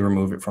surgically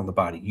remove it from the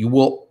body. You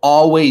will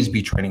always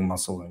be training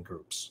muscle in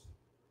groups.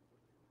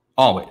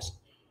 Always.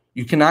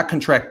 You cannot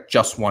contract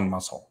just one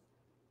muscle.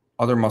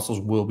 Other muscles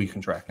will be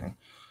contracting.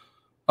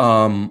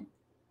 I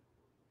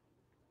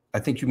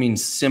think you mean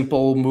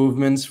simple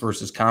movements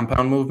versus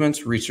compound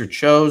movements. Research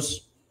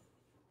shows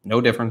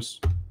no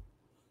difference.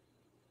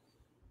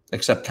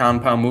 Except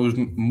compound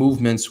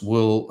movements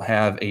will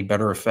have a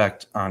better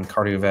effect on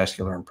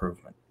cardiovascular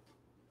improvement.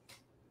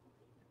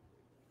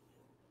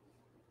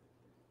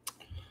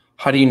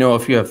 How do you know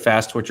if you have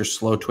fast twitch or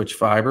slow twitch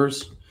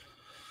fibers?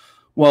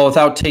 Well,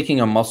 without taking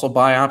a muscle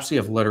biopsy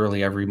of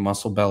literally every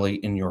muscle belly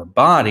in your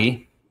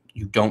body,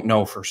 you don't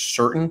know for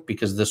certain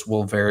because this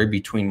will vary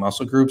between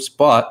muscle groups.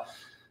 But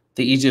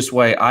the easiest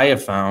way I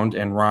have found,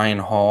 and Ryan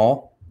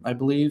Hall, I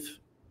believe,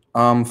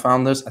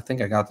 found this. I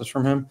think I got this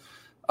from him.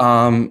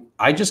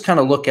 I just kind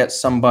of look at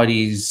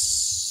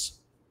somebody's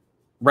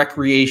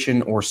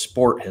recreation or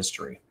sport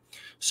history.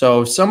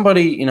 So if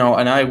somebody, and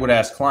I would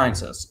ask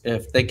clients this,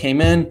 if they came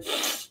in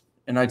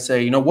and I'd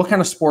say, what kind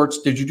of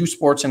sports, did you do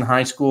sports in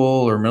high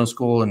school or middle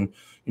school? And,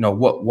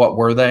 what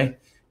were they?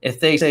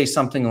 If they say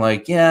something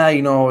like, I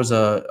was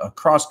a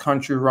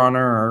cross-country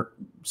runner or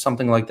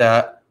something like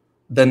that,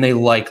 then they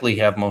likely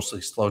have mostly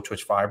slow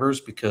twitch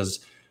fibers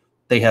because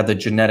they have the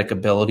genetic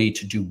ability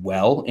to do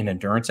well in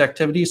endurance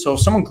activities. So if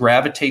someone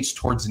gravitates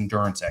towards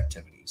endurance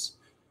activities,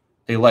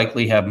 they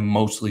likely have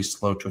mostly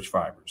slow twitch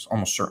fibers,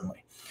 almost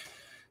certainly.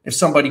 If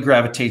somebody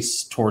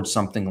gravitates towards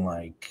something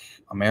like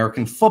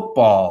American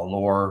football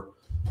or,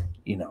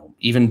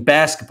 even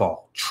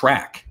basketball,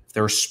 track, if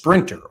they're a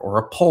sprinter or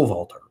a pole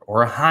vaulter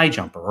or a high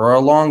jumper or a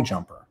long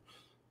jumper,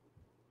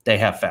 they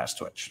have fast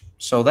twitch.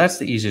 So that's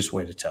the easiest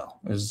way to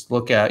tell, is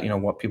look at,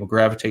 what people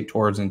gravitate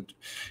towards in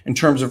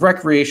terms of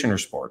recreation or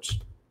sports.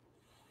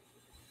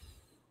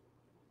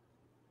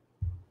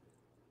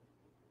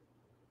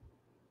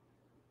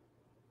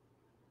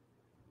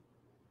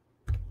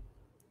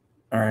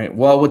 All right.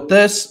 Well, with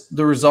this,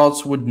 the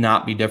results would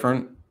not be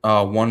different.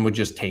 One would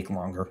just take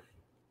longer.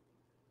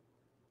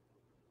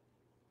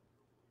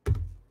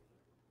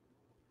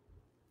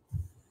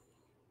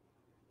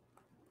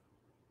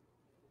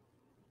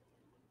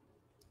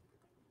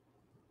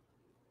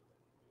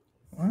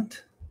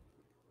 What?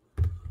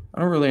 I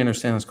don't really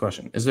understand this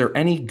question. Is there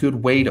any good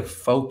way to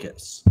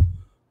focus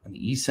on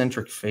the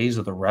eccentric phase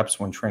of the reps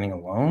when training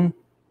alone?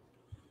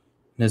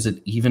 And is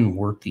it even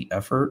worth the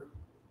effort?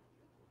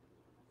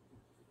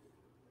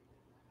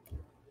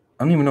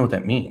 I don't even know what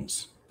that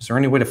means. Is there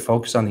any way to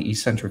focus on the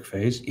eccentric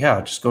phase?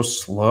 Yeah, just go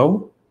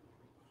slow.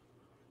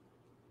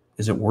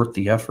 Is it worth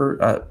the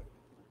effort? I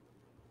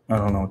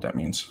don't know what that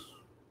means.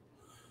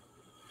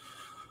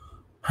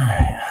 All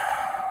right.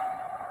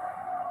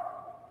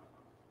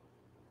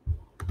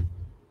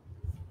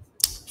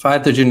 If I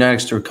had the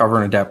genetics to recover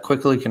and adapt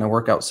quickly, can I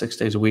work out 6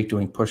 days a week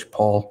doing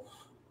push-pull,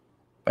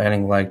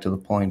 adding leg to the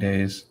pulling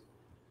days?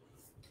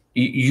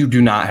 You do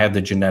not have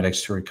the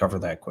genetics to recover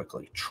that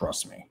quickly.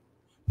 Trust me.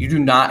 You do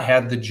not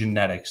have the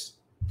genetics.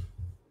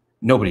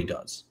 Nobody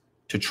does.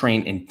 To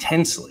train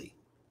intensely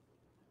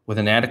with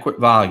an adequate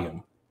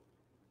volume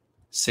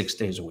 6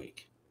 days a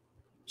week.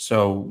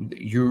 So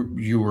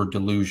you are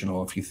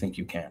delusional if you think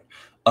you can.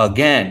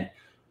 Again,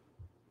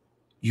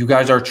 You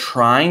guys are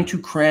trying to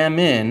cram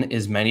in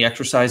as many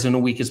exercises in a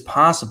week as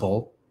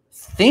possible,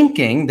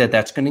 thinking that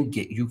that's going to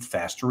get you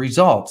faster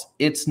results.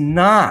 It's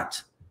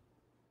not.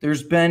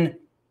 There's been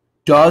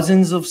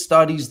dozens of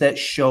studies that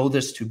show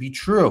this to be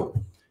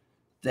true,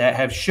 that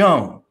have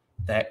shown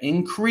that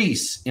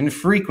increase in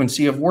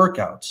frequency of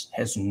workouts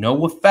has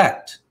no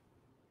effect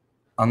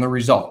on the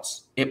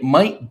results. It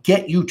might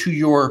get you to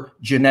your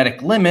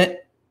genetic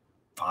limit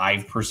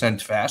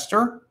 5%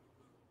 faster,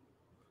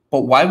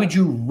 but why would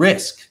you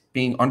risk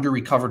being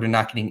under-recovered and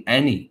not getting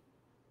any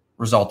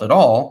result at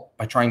all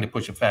by trying to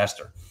push it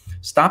faster?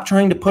 Stop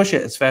trying to push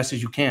it as fast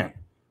as you can.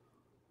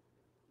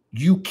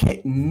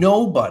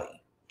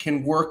 Nobody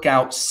can work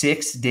out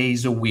 6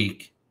 days a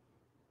week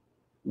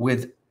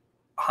with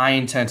high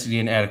intensity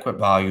and adequate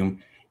volume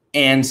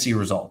and see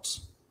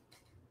results.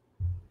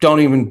 Don't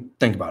even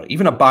think about it.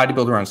 Even a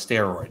bodybuilder on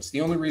steroids. The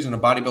only reason a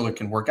bodybuilder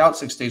can work out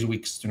 6 days a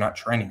week is they're not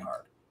training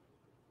hard.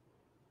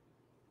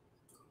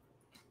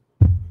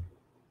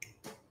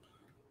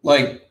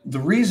 Like, the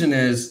reason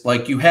is,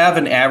 like, you have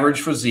an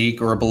average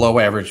physique or a below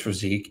average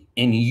physique,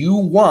 and you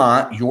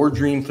want your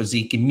dream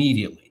physique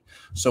immediately.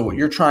 So what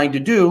you're trying to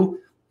do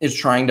is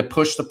trying to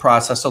push the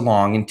process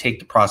along and take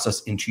the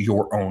process into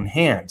your own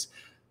hands.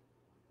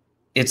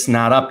 It's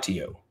not up to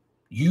you.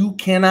 You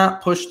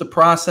cannot push the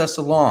process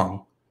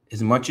along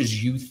as much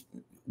as you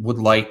would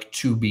like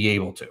to be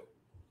able to.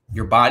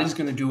 Your body's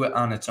going to do it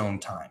on its own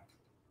time.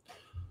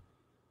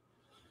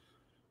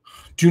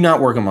 Do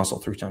not work a muscle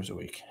 3 times a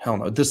week. Hell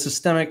no. The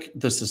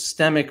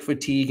systemic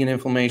fatigue and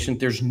inflammation,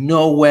 there's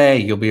no way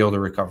you'll be able to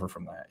recover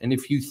from that. And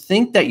if you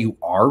think that you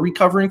are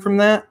recovering from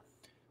that,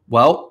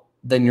 well,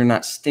 then you're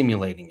not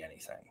stimulating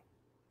anything.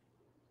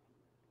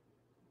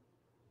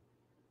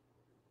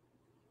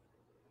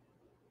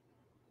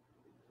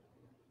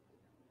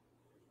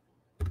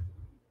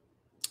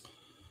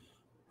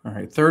 All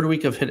right, 3rd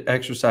week of HIIT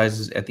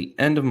exercises. At the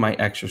end of my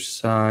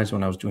exercise,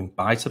 when I was doing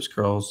biceps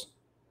curls,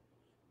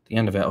 at the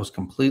end of it, I was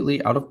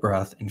completely out of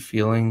breath and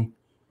feeling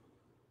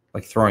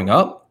like throwing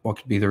up. What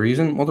could be the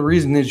reason? Well, the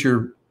reason is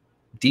you're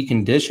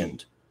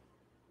deconditioned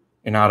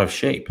and out of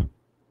shape,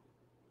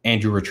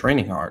 and you were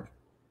training hard.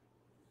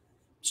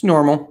 It's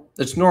normal.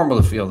 It's normal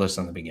to feel this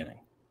in the beginning.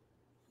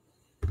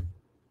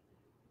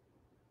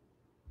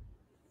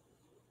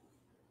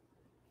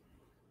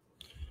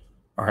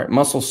 All right,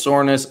 muscle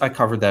soreness. I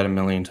covered that a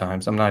million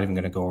times. I'm not even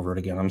going to go over it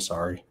again. I'm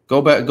sorry.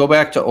 Go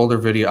back to older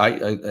video.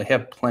 I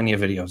have plenty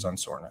of videos on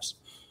soreness.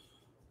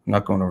 I'm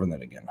not going over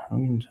that again.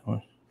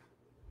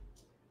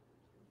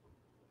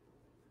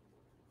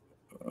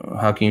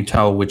 How can you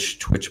tell which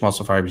twitch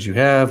muscle fibers you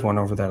have? Went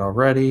over that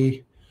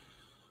already.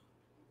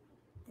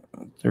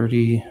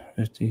 30,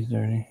 50,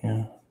 30,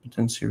 yeah. But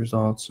didn't see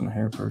results in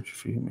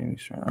hypertrophy, maybe.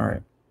 All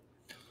right.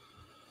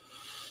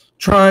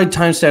 Tried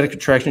time static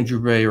contraction. Drew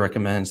Ray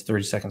recommends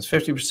 30 seconds,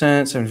 50%,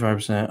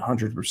 75%,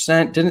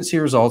 100%. Didn't see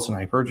results in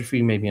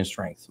hypertrophy, maybe in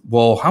strength.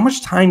 Well, how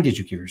much time did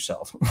you give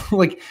yourself?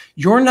 Like,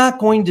 you're not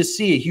going to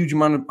see a huge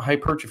amount of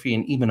hypertrophy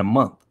in even a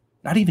month,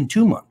 not even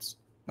 2 months,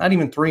 not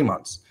even 3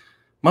 months.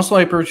 Muscle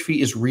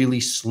hypertrophy is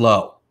really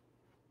slow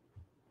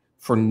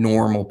for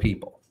normal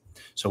people.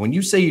 So when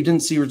you say you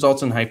didn't see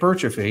results in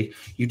hypertrophy,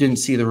 you didn't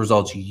see the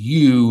results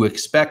you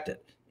expected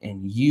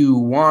and you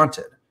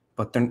wanted.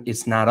 But then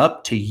it's not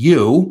up to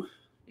you.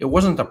 It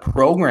wasn't the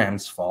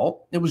program's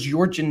fault. It was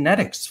your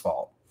genetics'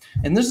 fault.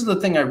 And this is the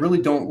thing I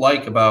really don't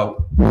like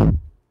about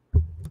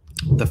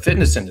the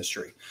fitness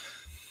industry,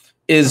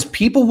 is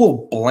people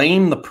will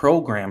blame the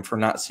program for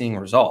not seeing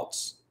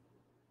results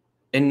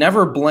and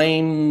never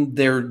blame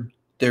their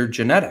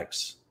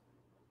genetics.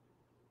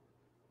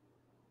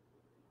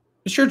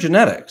 It's your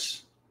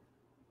genetics.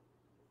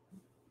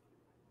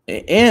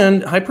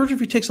 And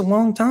hypertrophy takes a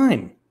long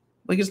time.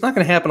 Like, it's not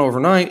going to happen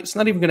overnight. It's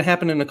not even going to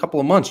happen in a couple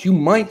of months. You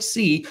might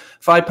see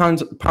 5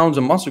 pounds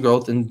of muscle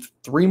growth in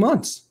 3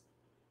 months.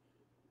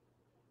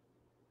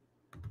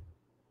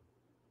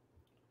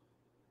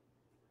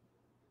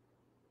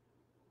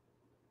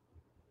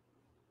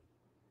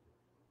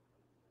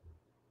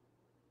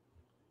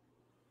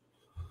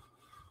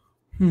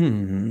 I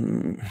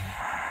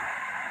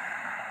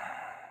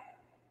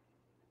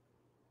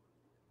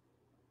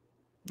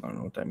don't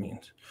know what that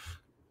means.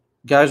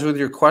 Guys, with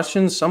your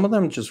questions, some of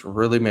them just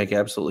really make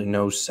absolutely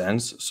no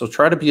sense. So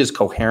try to be as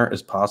coherent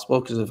as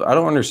possible, because if I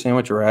don't understand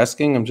what you're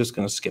asking, I'm just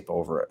going to skip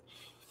over it.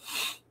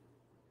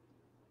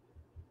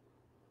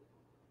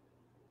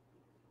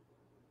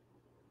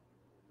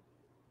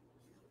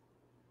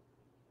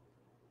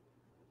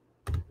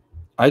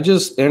 I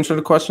just answered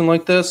a question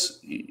like this.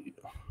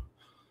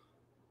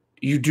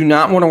 You do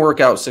not want to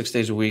work out 6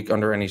 days a week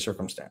under any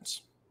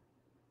circumstance.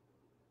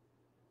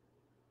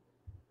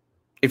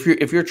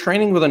 If you're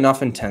training with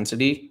enough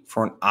intensity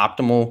for an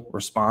optimal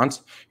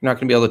response, you're not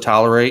going to be able to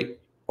tolerate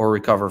or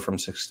recover from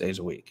 6 days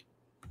a week.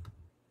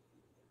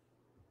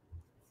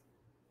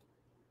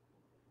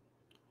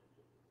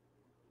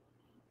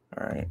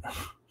 All right.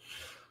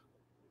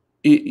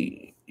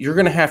 you're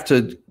going to have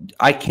to,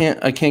 I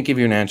can't give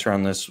you an answer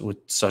on this with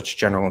such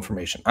general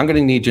information. I'm going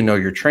to need to know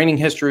your training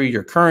history,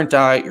 your current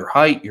diet, your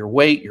height, your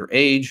weight, your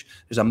age.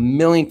 There's a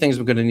million things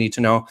I'm going to need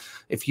to know.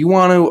 If you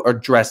want to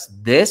address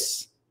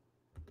this,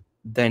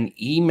 then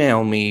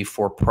email me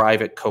for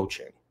private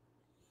coaching.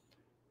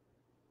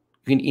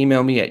 You can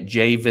email me at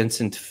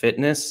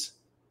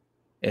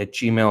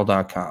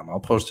jvincentfitness@gmail.com. I'll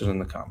post it in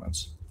the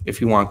comments if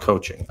you want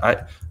coaching.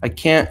 I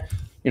can't,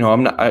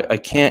 I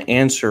can't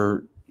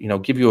answer,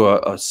 give you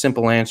a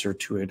simple answer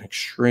to an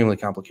extremely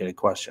complicated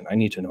question. I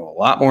need to know a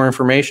lot more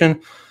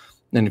information.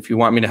 And if you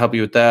want me to help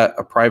you with that,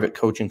 a private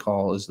coaching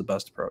call is the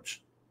best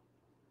approach.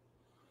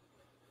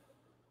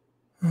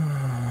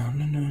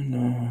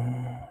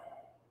 No.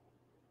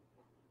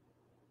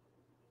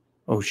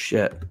 Oh,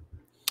 shit.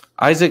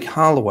 Isaac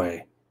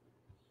Holloway.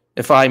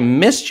 If I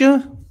missed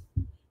you,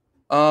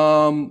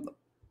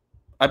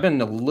 I've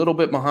been a little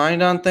bit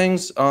behind on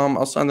things.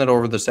 I'll send that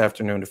over this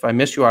afternoon. If I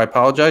miss you, I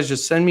apologize.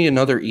 Just send me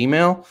another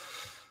email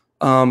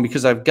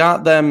because I've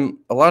got them.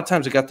 A lot of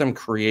times I got them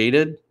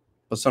created,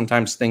 but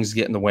sometimes things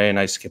get in the way and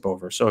I skip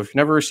over. So if you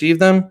never received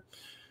them,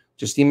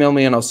 just email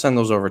me and I'll send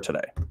those over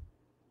today.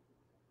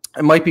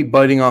 I might be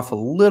biting off a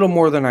little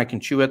more than I can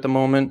chew at the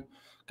moment.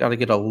 Got to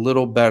get a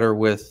little better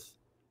with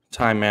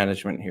time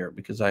management here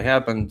because I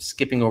have been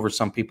skipping over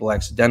some people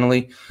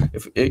accidentally.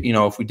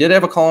 If we did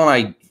have a call and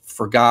I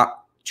forgot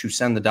to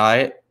send the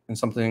diet and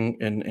something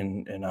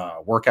in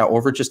workout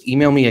over, just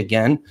email me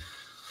again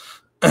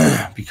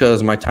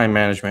because my time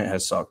management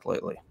has sucked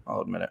lately.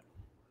 I'll admit it.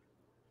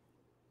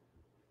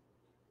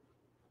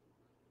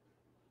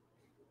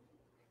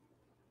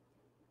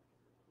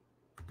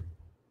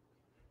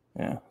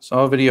 Yeah.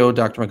 Saw a video,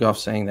 Dr. McGuff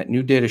saying that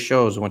new data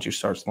shows once you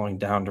start slowing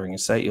down during a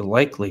set, you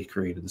likely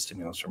created the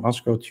stimulus for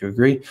muscle growth. Do you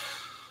agree?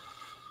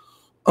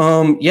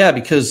 Yeah,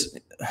 because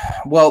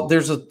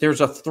there's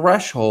a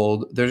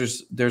threshold.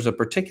 There's a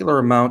particular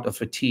amount of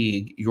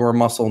fatigue your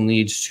muscle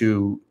needs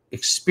to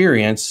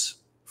experience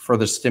for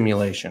the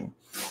stimulation.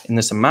 And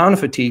this amount of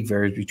fatigue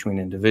varies between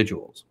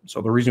individuals.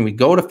 So the reason we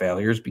go to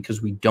failure is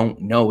because we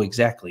don't know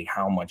exactly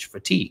how much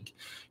fatigue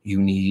you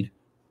need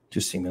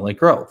to stimulate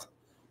growth.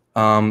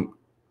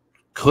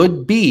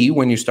 Could be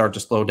when you start to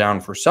slow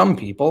down for some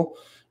people,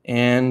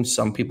 and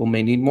some people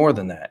may need more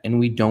than that, and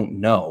we don't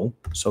know.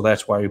 So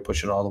that's why we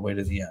push it all the way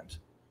to the end.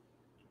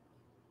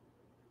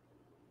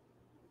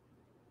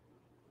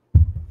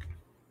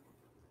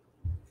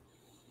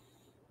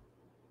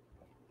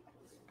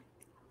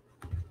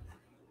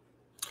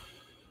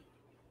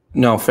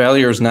 No,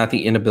 failure is not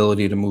the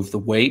inability to move the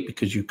weight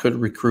because you could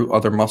recruit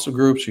other muscle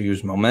groups or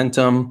use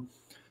momentum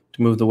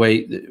to move the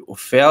weight.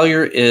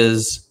 Failure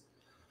is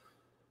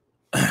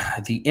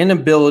the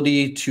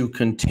inability to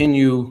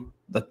continue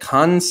the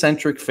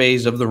concentric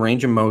phase of the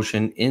range of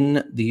motion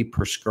in the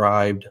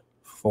prescribed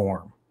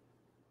form.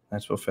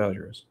 That's what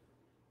failure is.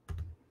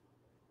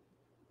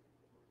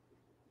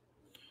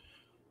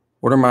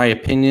 What are my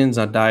opinions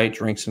on diet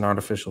drinks and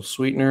artificial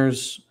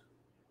sweeteners?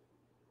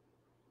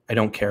 I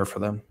don't care for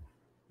them.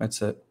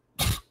 That's it.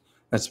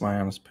 That's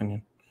my honest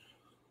opinion.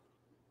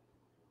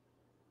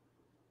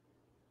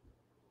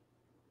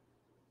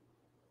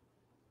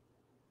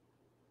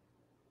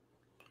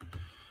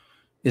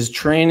 Is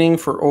training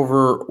for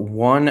over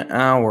 1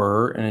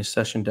 hour in a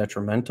session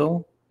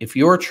detrimental? If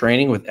you're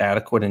training with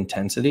adequate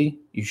intensity,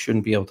 you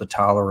shouldn't be able to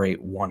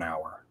tolerate 1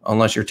 hour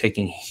unless you're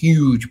taking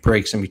huge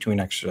breaks in between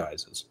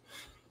exercises.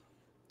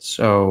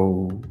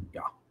 So,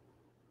 yeah.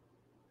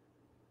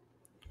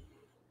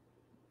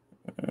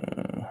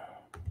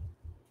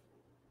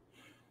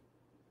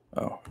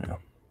 Yeah.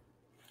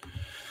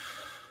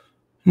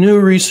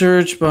 New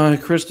research by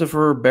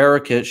Christopher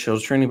Barrackett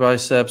shows training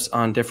biceps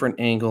on different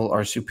angle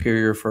are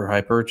superior for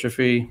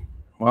hypertrophy.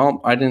 Well,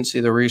 I didn't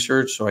see the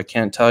research, so I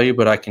can't tell you,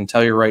 but I can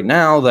tell you right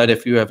now that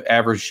if you have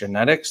average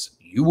genetics,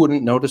 you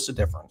wouldn't notice a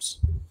difference.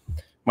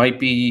 Might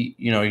be,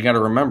 you got to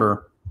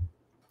remember,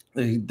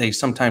 they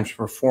sometimes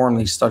perform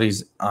these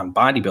studies on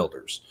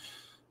bodybuilders.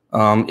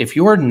 If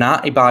you are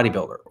not a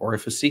bodybuilder or a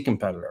physique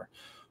competitor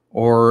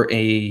or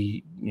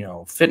a,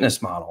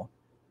 fitness model,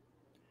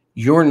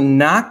 you're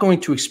not going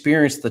to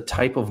experience the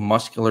type of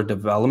muscular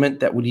development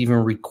that would even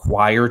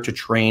require to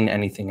train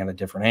anything at a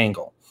different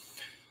angle.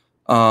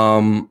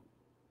 I'll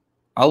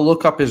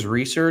look up his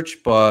research,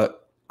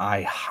 but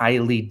I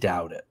highly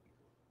doubt it.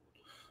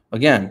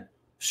 Again,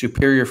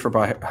 superior for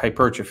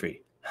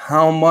hypertrophy.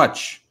 How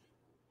much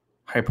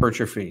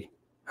hypertrophy?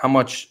 How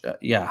much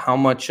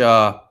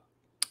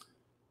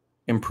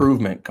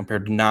improvement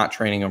compared to not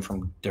training them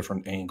from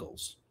different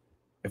angles?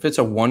 If it's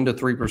a 1 to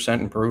 3%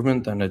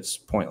 improvement, then it's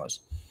pointless.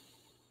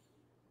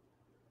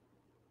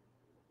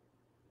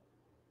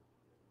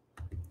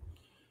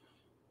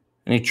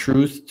 Any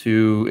truth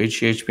to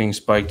HGH being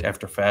spiked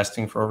after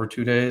fasting for over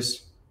 2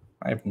 days?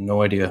 I have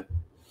no idea.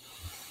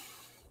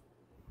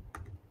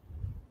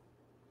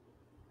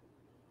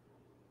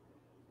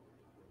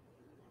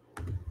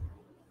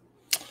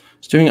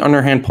 Is doing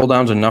underhand pull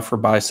downs enough for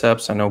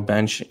biceps? I know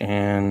bench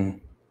and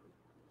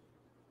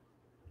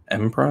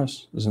M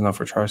press is enough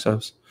for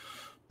triceps.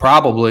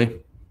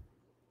 Probably.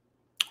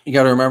 You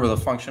got to remember the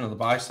function of the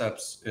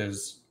biceps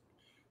is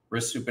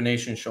wrist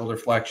supination, shoulder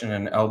flexion,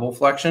 and elbow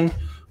flexion.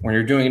 When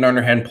you're doing an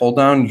underhand pull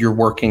down, you're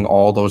working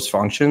all those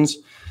functions.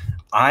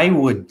 I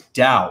would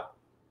doubt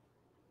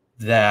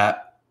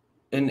that,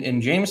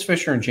 and James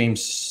Fisher and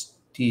James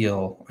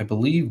Steele, I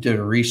believe, did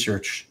a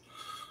research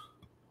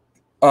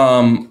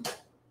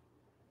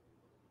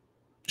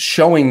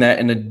showing that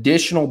an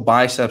additional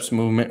biceps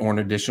movement or an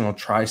additional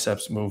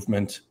triceps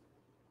movement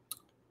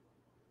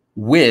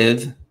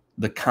with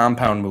the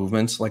compound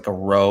movements like a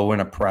row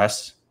and a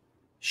press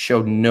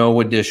showed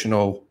no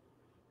additional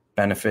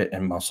benefit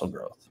in muscle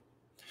growth.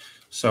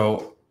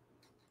 So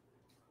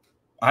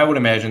I would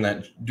imagine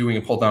that doing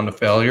a pull down to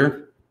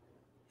failure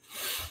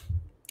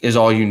is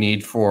all you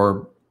need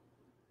for,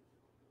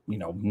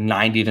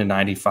 90 to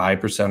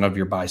 95% of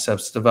your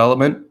biceps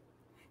development.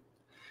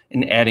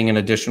 And adding an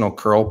additional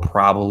curl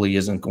probably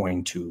isn't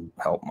going to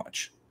help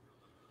much.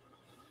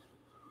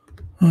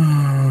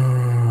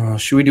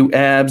 Should we do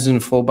abs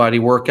and full body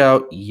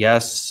workout?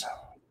 Yes,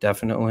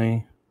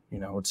 definitely.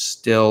 It's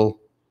still,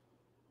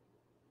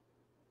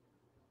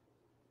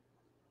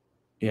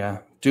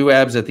 do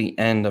abs at the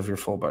end of your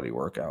full body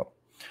workout.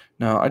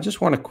 Now, I just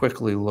want to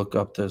quickly look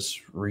up this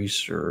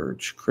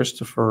research.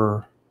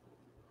 Christopher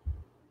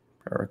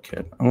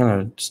Parakeet. I'm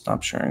going to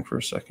stop sharing for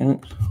a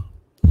second.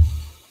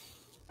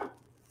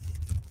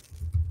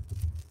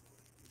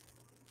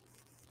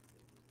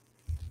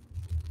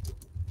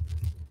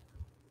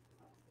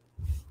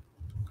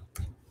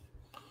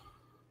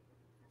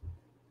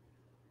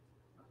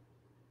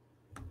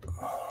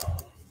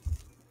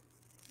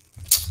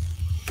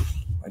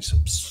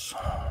 Biceps.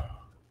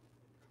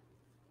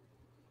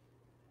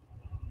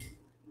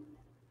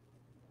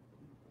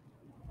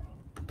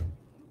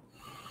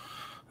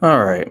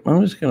 All right,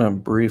 I'm just going to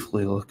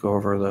briefly look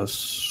over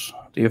this.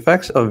 The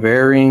effects of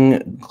varying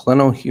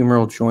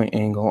glenohumeral joint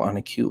angle on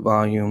acute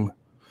volume,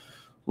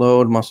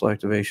 load, muscle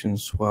activation,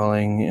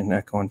 swelling, and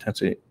echo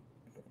intensity,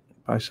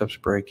 biceps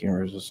breaking,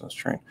 resistance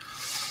training.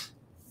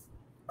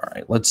 All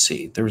right, let's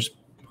see. There's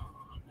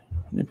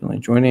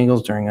manipulating joint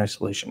angles during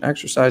isolation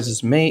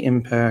exercises may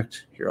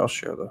impact. Here, I'll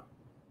share the.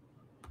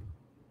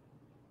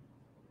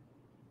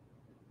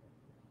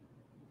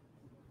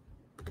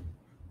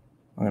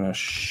 I'm going to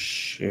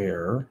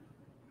share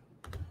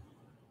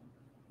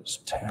this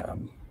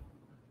tab.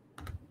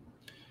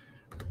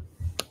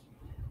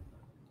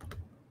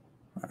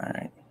 All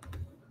right.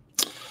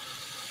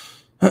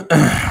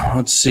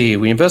 Let's see.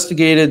 We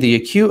investigated the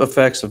acute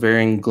effects of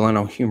varying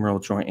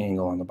glenohumeral joint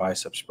angle on the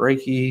biceps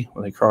brachii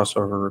with a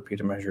crossover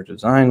repeated measure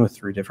design with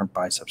 3 different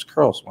biceps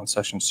curls. One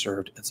session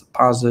served as a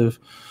positive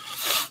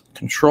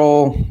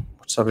control,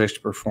 which subjects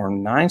to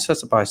perform 9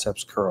 sets of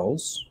biceps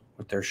curls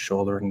with their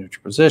shoulder in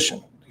neutral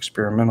position. The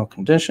experimental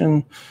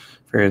condition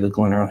varied the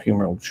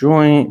glenohumeral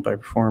joint by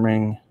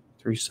performing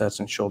 3 sets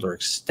in shoulder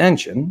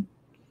extension.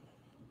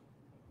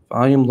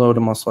 Volume, load,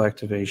 and muscle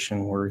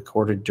activation were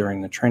recorded during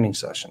the training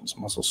sessions.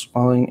 Muscle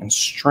swelling and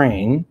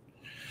strain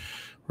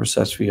were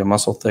assessed via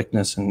muscle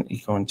thickness and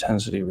echo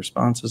intensity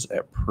responses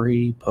at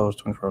post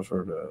 24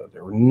 hours.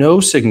 There were no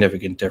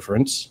significant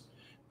difference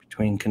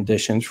between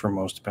conditions for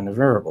most dependent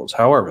variables.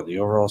 However, the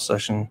overall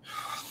session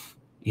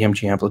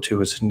EMG amplitude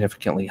was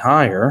significantly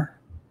higher.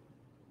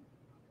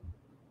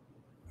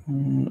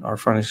 Our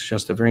findings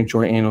suggest that varying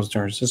joint angles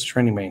during resistance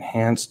training may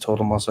enhance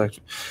total muscle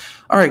activity.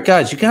 All right,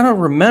 guys, you got to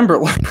remember,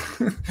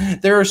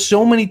 there are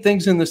so many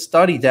things in the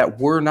study that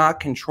were not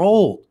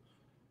controlled.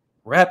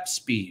 Rep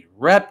speed,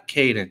 rep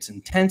cadence,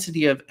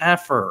 intensity of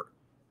effort.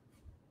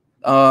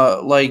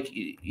 Here's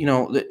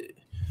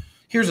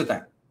the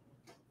thing.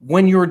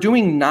 When you're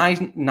doing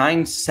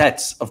nine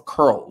sets of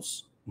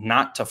curls,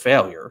 not to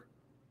failure,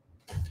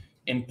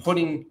 and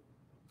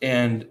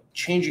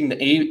changing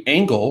the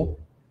angle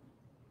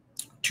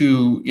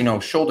to,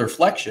 shoulder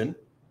flexion.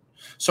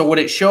 So what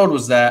it showed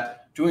was that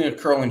doing a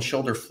curl and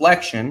shoulder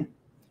flexion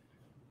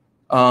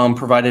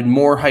provided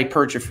more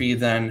hypertrophy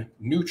than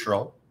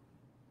neutral.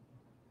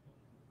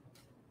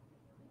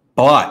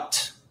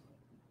 But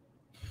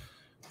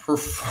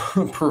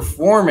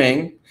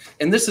performing,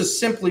 and this is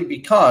simply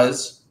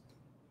because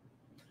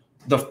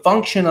the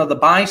function of the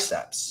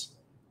biceps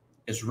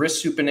is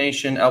wrist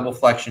supination, elbow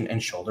flexion,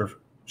 and shoulder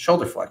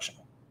flexion,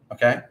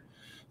 okay?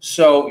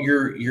 So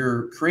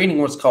you're creating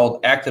what's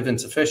called active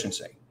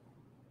insufficiency.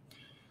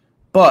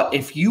 But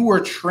if you were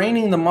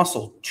training the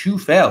muscle to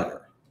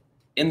failure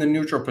in the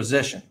neutral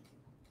position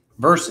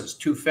versus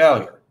to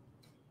failure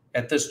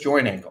at this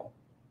joint angle,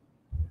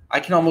 I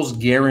can almost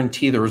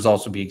guarantee the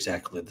results would be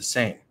exactly the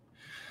same.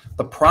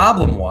 The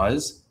problem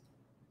was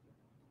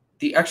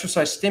the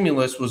exercise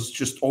stimulus was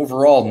just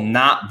overall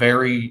not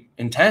very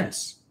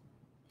intense.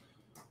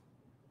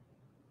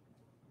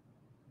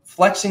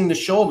 Flexing the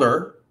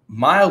shoulder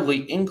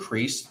mildly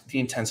increased the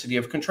intensity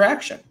of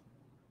contraction,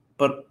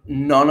 but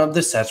none of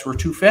the sets were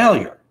to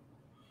failure.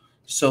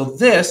 So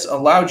this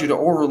allowed you to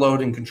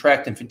overload and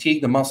contract and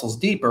fatigue the muscles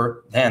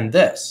deeper than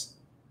this.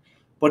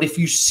 But if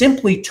you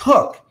simply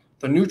took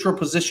the neutral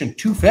position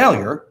to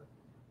failure,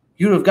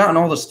 you'd have gotten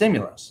all the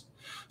stimulus.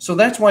 So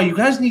that's why you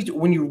guys need to,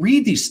 when you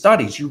read these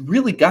studies, you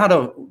really got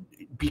to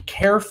be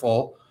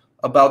careful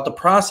about the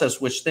process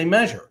which they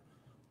measure,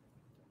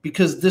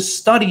 because this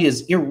study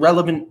is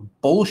irrelevant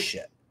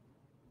bullshit.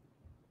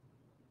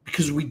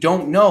 Because we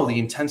don't know the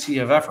intensity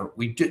of effort.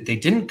 They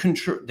didn't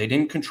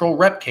control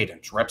rep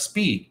cadence, rep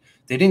speed.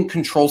 They didn't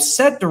control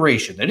set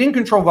duration. They didn't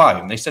control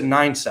volume. They said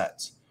 9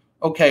 sets.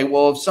 Okay,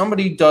 well, if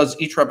somebody does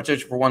each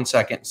repetition for 1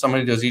 second,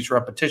 somebody does each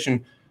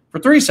repetition for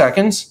 3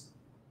 seconds,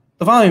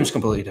 the volume is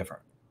completely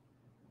different.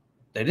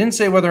 They didn't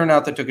say whether or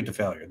not they took it to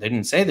failure. They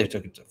didn't say they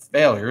took it to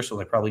failure, so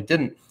they probably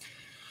didn't.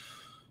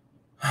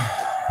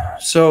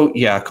 So,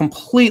 yeah,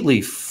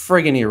 completely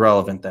friggin'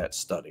 irrelevant, that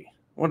study.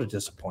 What a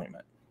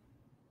disappointment.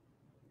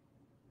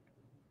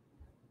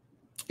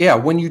 Yeah,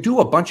 when you do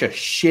a bunch of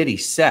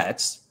shitty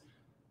sets,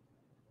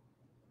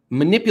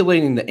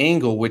 manipulating the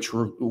angle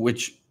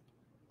which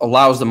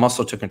allows the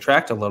muscle to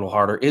contract a little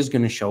harder is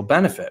going to show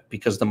benefit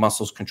because the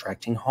muscle's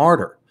contracting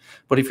harder.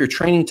 But if you're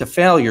training to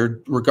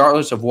failure,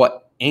 regardless of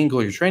what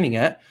angle you're training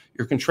at,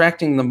 you're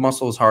contracting the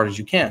muscle as hard as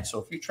you can. So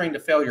if you train to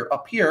failure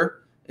up here,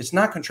 it's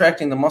not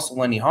contracting the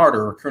muscle any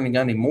harder or creating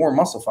any more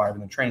muscle fiber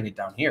than training it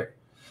down here.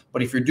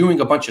 But if you're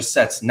doing a bunch of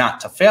sets not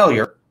to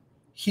failure,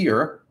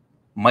 here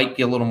might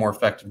be a little more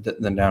effective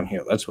than down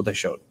here. That's what they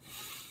showed.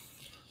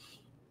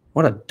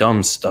 What a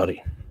dumb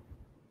study.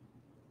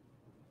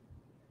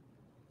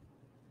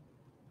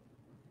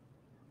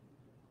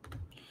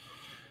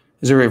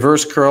 Is a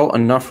reverse curl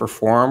enough for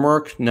forearm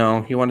work?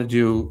 No, you want to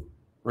do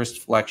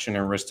wrist flexion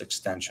and wrist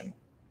extension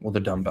with a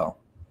dumbbell.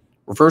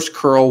 Reverse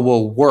curl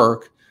will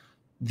work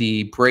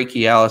the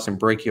brachialis and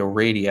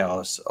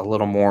brachioradialis a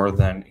little more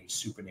than a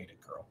supinated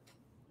curl.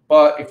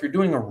 But if you're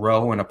doing a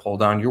row and a pull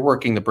down, you're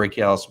working the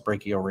brachialis and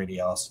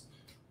brachioradialis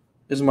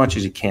as much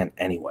as you can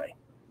anyway.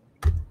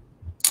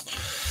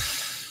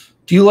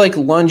 Do you like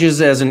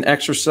lunges as an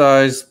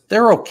exercise?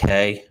 They're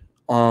okay.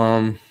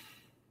 I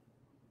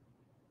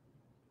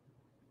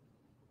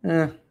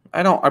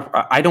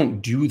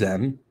don't do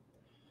them.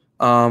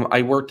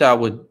 I worked out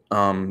with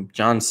John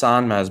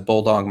Sonmez's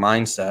Bulldog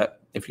Mindset.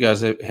 If you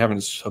guys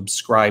haven't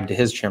subscribed to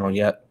his channel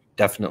yet,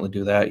 definitely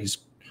do that. He's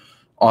an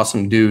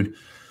awesome dude.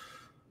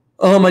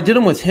 I did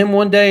them with him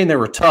one day, and they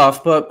were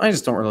tough, but I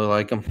just don't really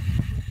like them.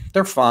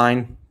 They're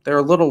fine. They're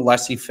a little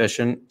less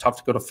efficient. Tough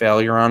to go to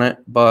failure on it,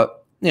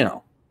 but, you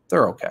know,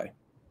 they're okay.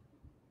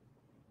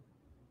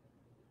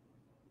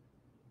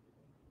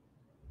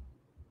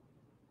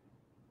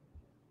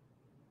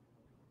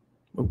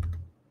 Oop.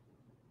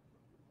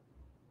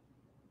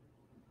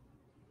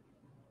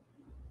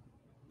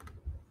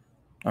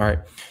 All right.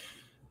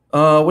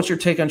 What's your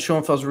take on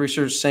Schoenfeld's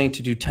research saying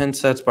to do 10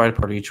 sets by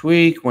part each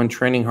week? When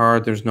training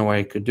hard, there's no way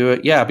I could do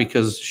it. Yeah,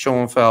 because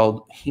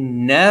Schoenfeld, he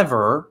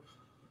never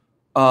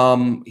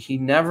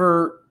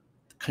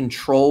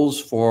controls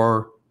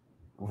for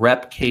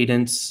rep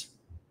cadence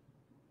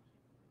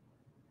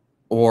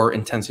or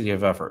intensity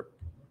of effort.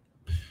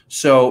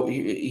 So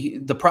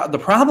the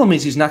problem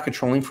is he's not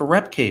controlling for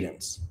rep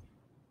cadence.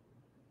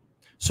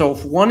 So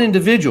if one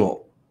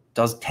individual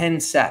does 10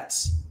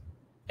 sets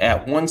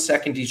at 1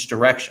 second each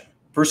direction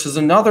versus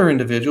another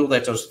individual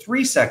that does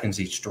 3 seconds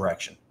each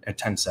direction at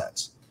 10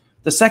 sets,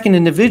 the second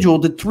individual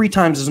did 3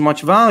 times as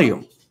much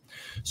volume.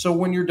 So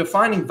when you're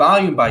defining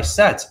volume by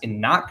sets and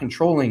not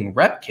controlling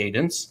rep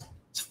cadence,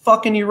 it's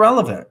fucking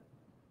irrelevant.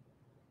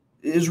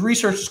 His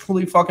research is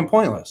completely fucking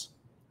pointless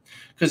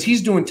because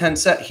he's doing 10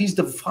 sets. He's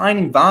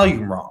defining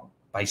volume wrong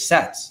by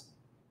sets,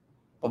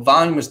 but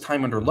volume is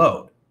time under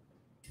load.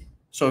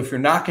 So if you're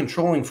not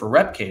controlling for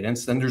rep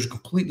cadence, then there's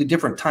completely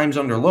different times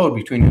under load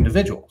between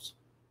individuals.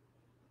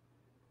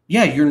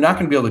 Yeah, you're not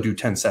going to be able to do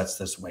 10 sets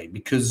this way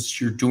because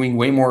you're doing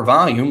way more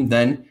volume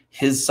than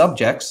his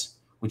subjects,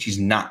 which he's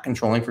not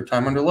controlling for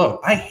time under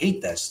load. I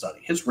hate that study.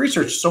 His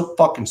research is so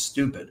fucking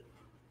stupid.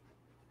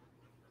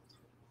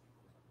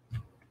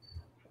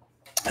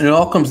 And it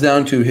all comes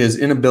down to his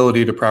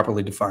inability to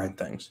properly define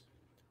things.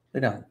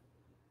 Lay down.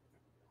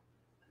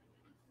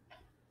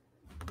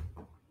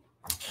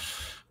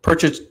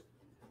 Purchase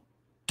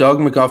Doug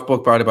McGuff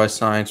book, Guided by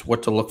Science.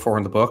 What to look for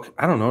in the book?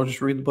 I don't know.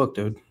 Just read the book,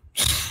 dude.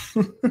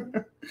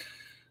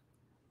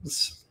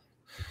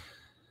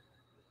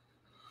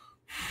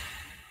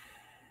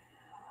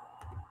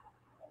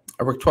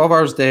 I work 12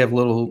 hours a day. I have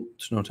little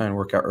to no time to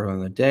work out early in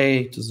the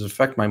day. Does it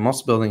affect my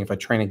muscle building if I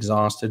train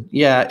exhausted?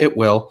 Yeah, it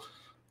will.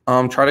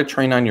 Try to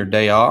train on your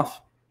day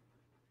off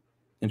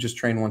and just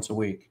train once a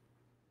week.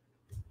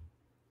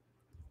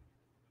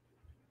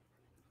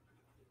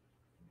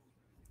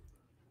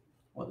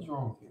 What is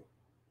wrong with you?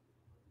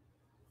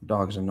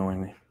 Dog's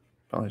annoying me.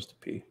 Probably has to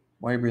pee.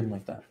 Why are you breathing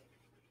like that?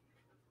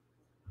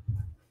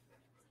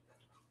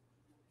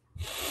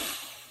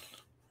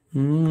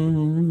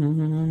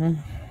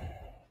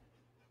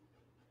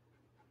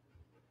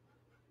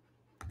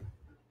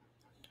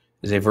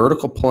 Is a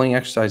vertical pulling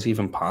exercise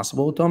even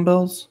possible with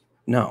dumbbells?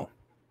 No.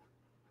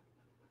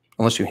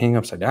 Unless you hang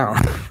upside down.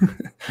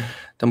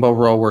 Dumbbell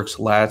row works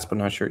lats, but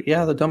not sure.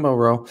 Yeah, the dumbbell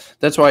row.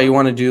 That's why you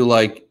want to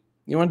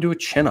do a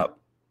chin up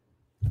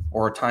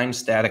or a time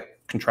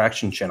static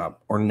contraction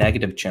chin-up or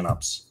negative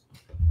chin-ups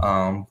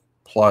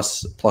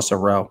plus a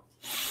row.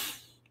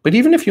 But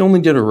even if you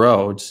only did a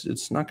row,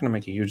 it's not going to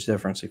make a huge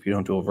difference if you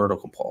don't do a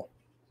vertical pull.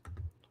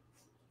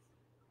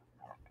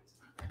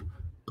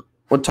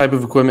 What type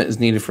of equipment is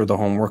needed for the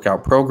home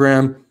workout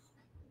program?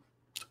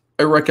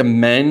 I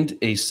recommend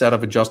a set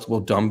of adjustable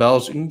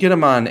dumbbells. You can get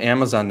them on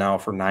Amazon now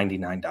for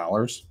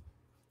 $99.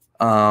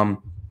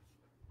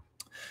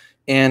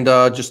 And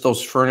just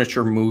those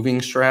furniture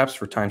moving straps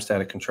for time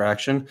static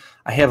contraction.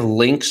 I have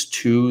links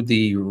to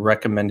the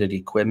recommended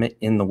equipment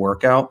in the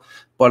workout,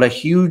 but a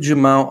huge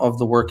amount of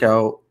the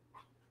workout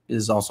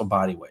is also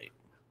body weight.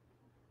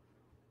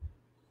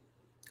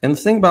 And the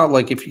thing about,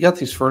 like, if you got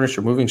these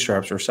furniture moving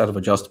straps or a set of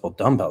adjustable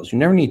dumbbells, you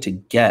never need to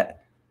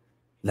get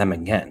them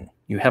again.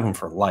 You have them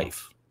for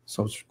life.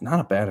 So it's not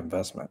a bad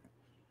investment.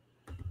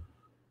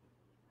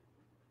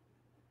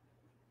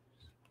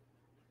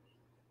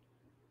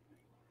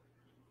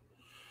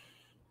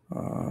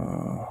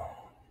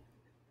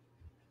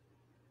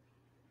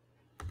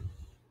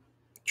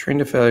 Train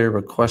to failure,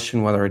 but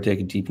question whether I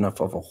dig deep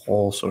enough of a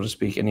hole, so to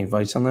speak. Any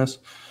advice on this?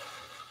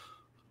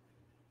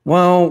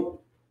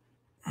 Well,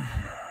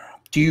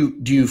 do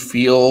you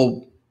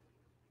feel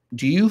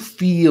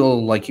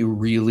like you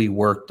really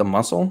worked the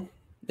muscle?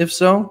 If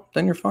so,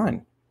 then you're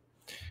fine.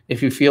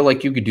 If you feel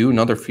like you could do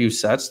another few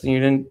sets,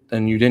 then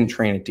you didn't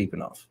train it deep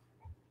enough.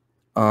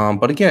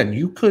 But again,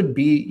 you could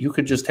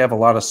just have a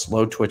lot of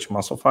slow twitch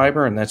muscle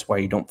fiber, and that's why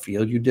you don't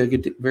feel you dig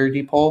a very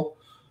deep hole.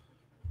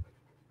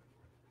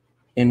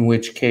 In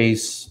which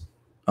case,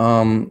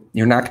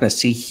 you're not going to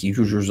see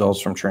huge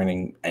results from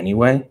training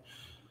anyway.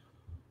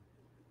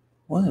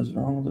 What is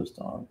wrong with this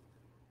dog?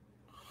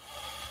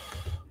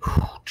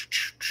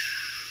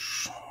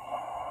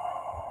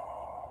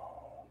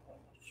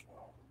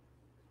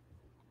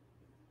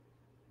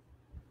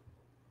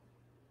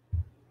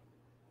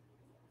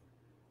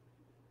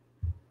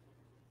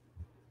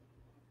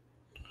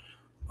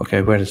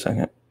 Okay, wait a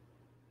second.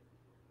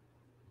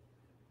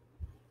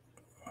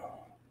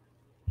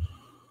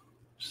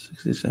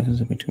 Seconds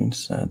in between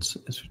sets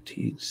as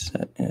fatigue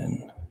set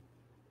in.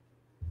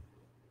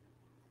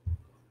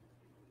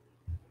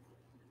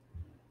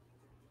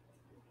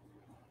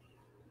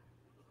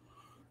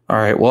 All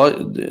right, well,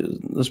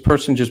 this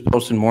person just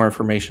posted more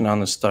information on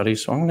the study,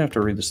 so I'm going to have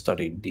to read the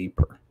study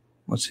deeper.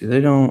 Let's see, they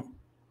don't.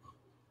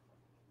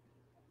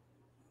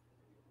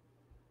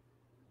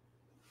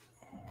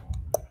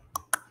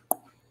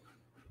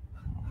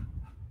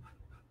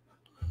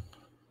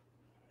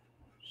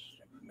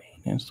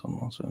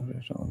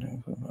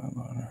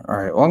 All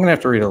right, well, I'm going to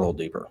have to read a little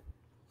deeper.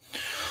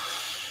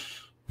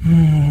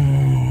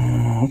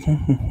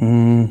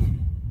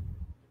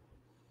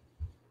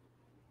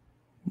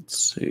 Let's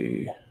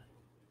see.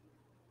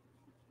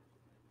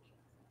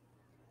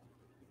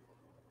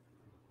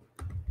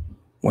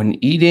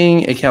 When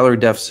eating a calorie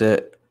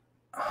deficit,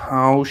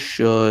 how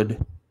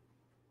should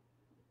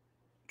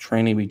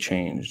training be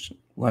changed?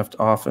 Left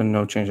often,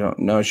 no change.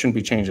 No, it shouldn't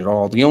be changed at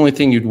all. The only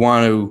thing you'd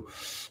want to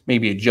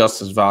maybe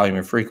adjust is volume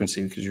and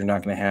frequency, because you're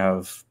going to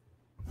have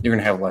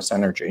less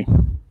energy. All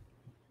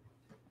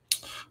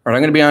right,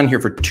 I'm going to be on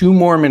here for 2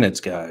 more minutes,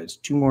 guys.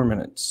 2 more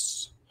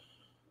minutes.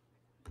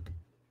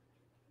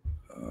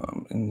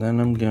 And then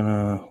I'm going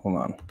to, hold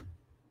on.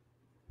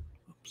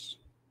 Oops.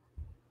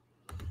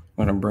 I'm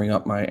going to bring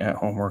up my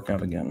at-home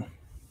workout again.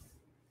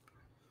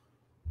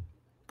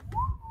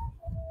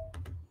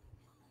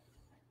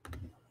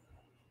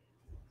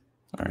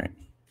 All right.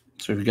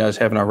 So if you guys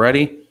haven't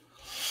already,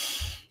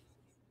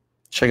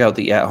 check out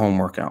the at-home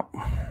workout.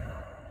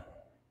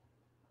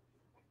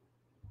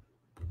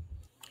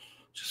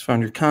 Just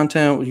found your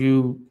content.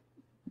 You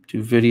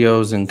do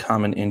videos and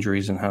common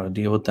injuries and how to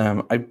deal with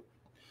them.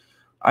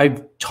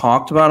 I've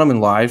talked about them in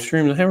live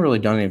streams. I haven't really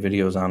done any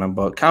videos on them,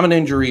 but common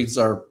injuries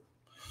are,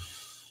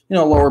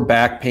 lower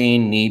back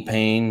pain, knee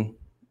pain,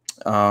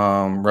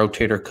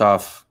 rotator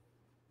cuff.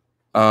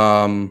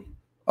 A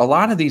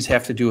lot of these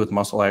have to do with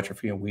muscle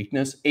atrophy and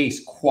weakness.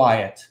 Ace,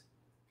 quiet.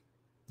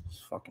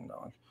 This fucking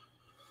dog.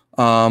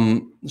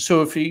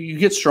 So if you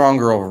get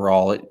stronger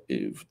overall,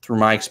 through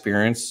my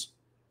experience,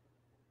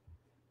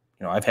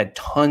 I've had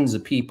tons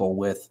of people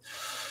with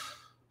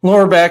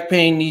lower back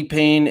pain, knee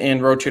pain, and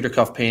rotator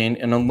cuff pain.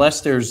 And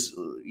unless there's,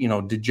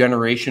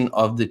 degeneration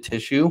of the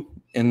tissue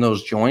in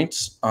those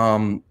joints,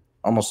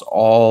 almost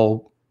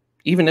all,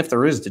 even if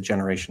there is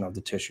degeneration of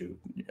the tissue,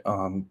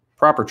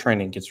 proper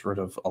training gets rid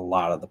of a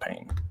lot of the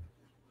pain.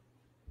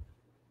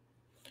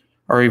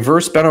 Are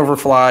reverse bent over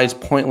flies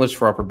pointless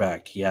for upper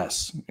back?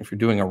 Yes. If you're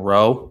doing a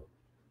row,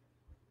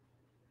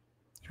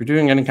 if you're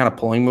doing any kind of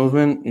pulling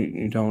movement,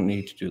 you don't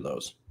need to do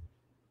those.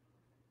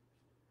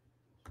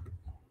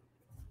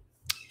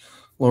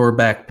 Lower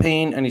back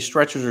pain, any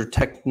stretches or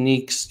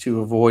techniques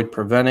to avoid,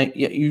 prevent it?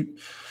 Yeah,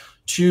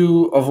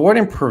 to avoid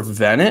and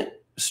prevent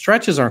it,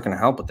 stretches aren't going to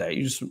help with that.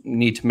 You just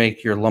need to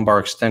make your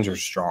lumbar extensors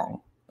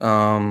strong.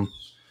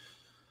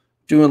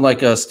 Doing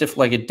like a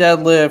stiff-legged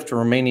deadlift or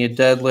Romania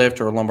deadlift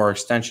or a lumbar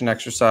extension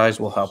exercise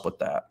will help with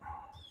that.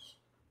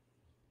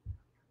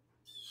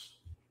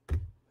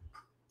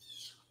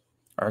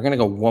 All right, I'm going to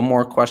go one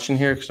more question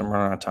here because I'm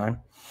running out of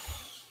time.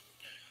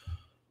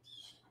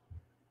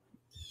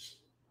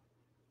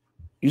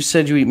 You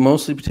said you eat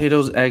mostly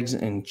potatoes, eggs,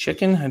 and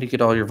chicken. How do you get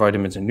all your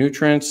vitamins and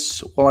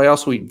nutrients? Well, I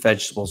also eat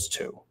vegetables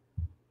too.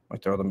 I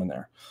throw them in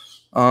there.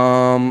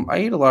 I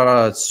eat a lot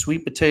of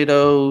sweet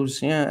potatoes,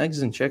 yeah,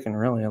 eggs and chicken,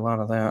 really, a lot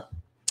of that.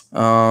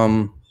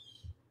 So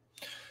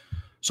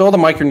all the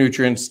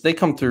micronutrients, they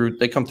come through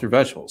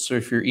vegetables. So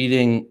if you're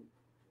eating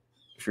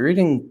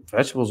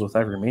vegetables with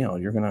every meal,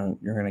 you're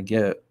gonna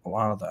get a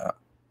lot of that.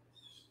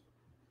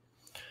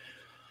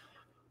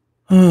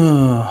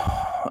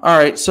 All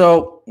right,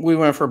 so we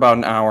went for about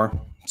an hour.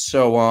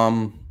 So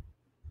I'm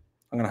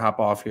gonna hop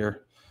off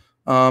here.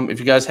 If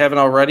you guys haven't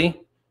already,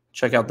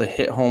 check out the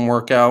HIIT home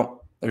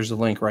workout. There's a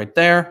link right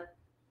there.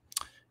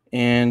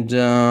 And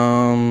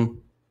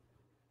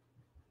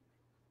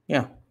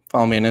yeah,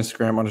 follow me on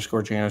Instagram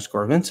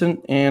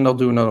 _J_Vincent, and I'll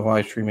do another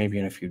live stream maybe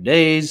in a few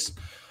days.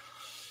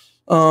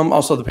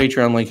 Also, the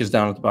Patreon link is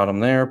down at the bottom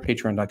there,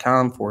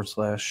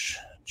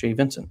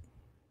 patreon.com/JVincent.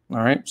 All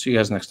right, see you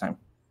guys next time.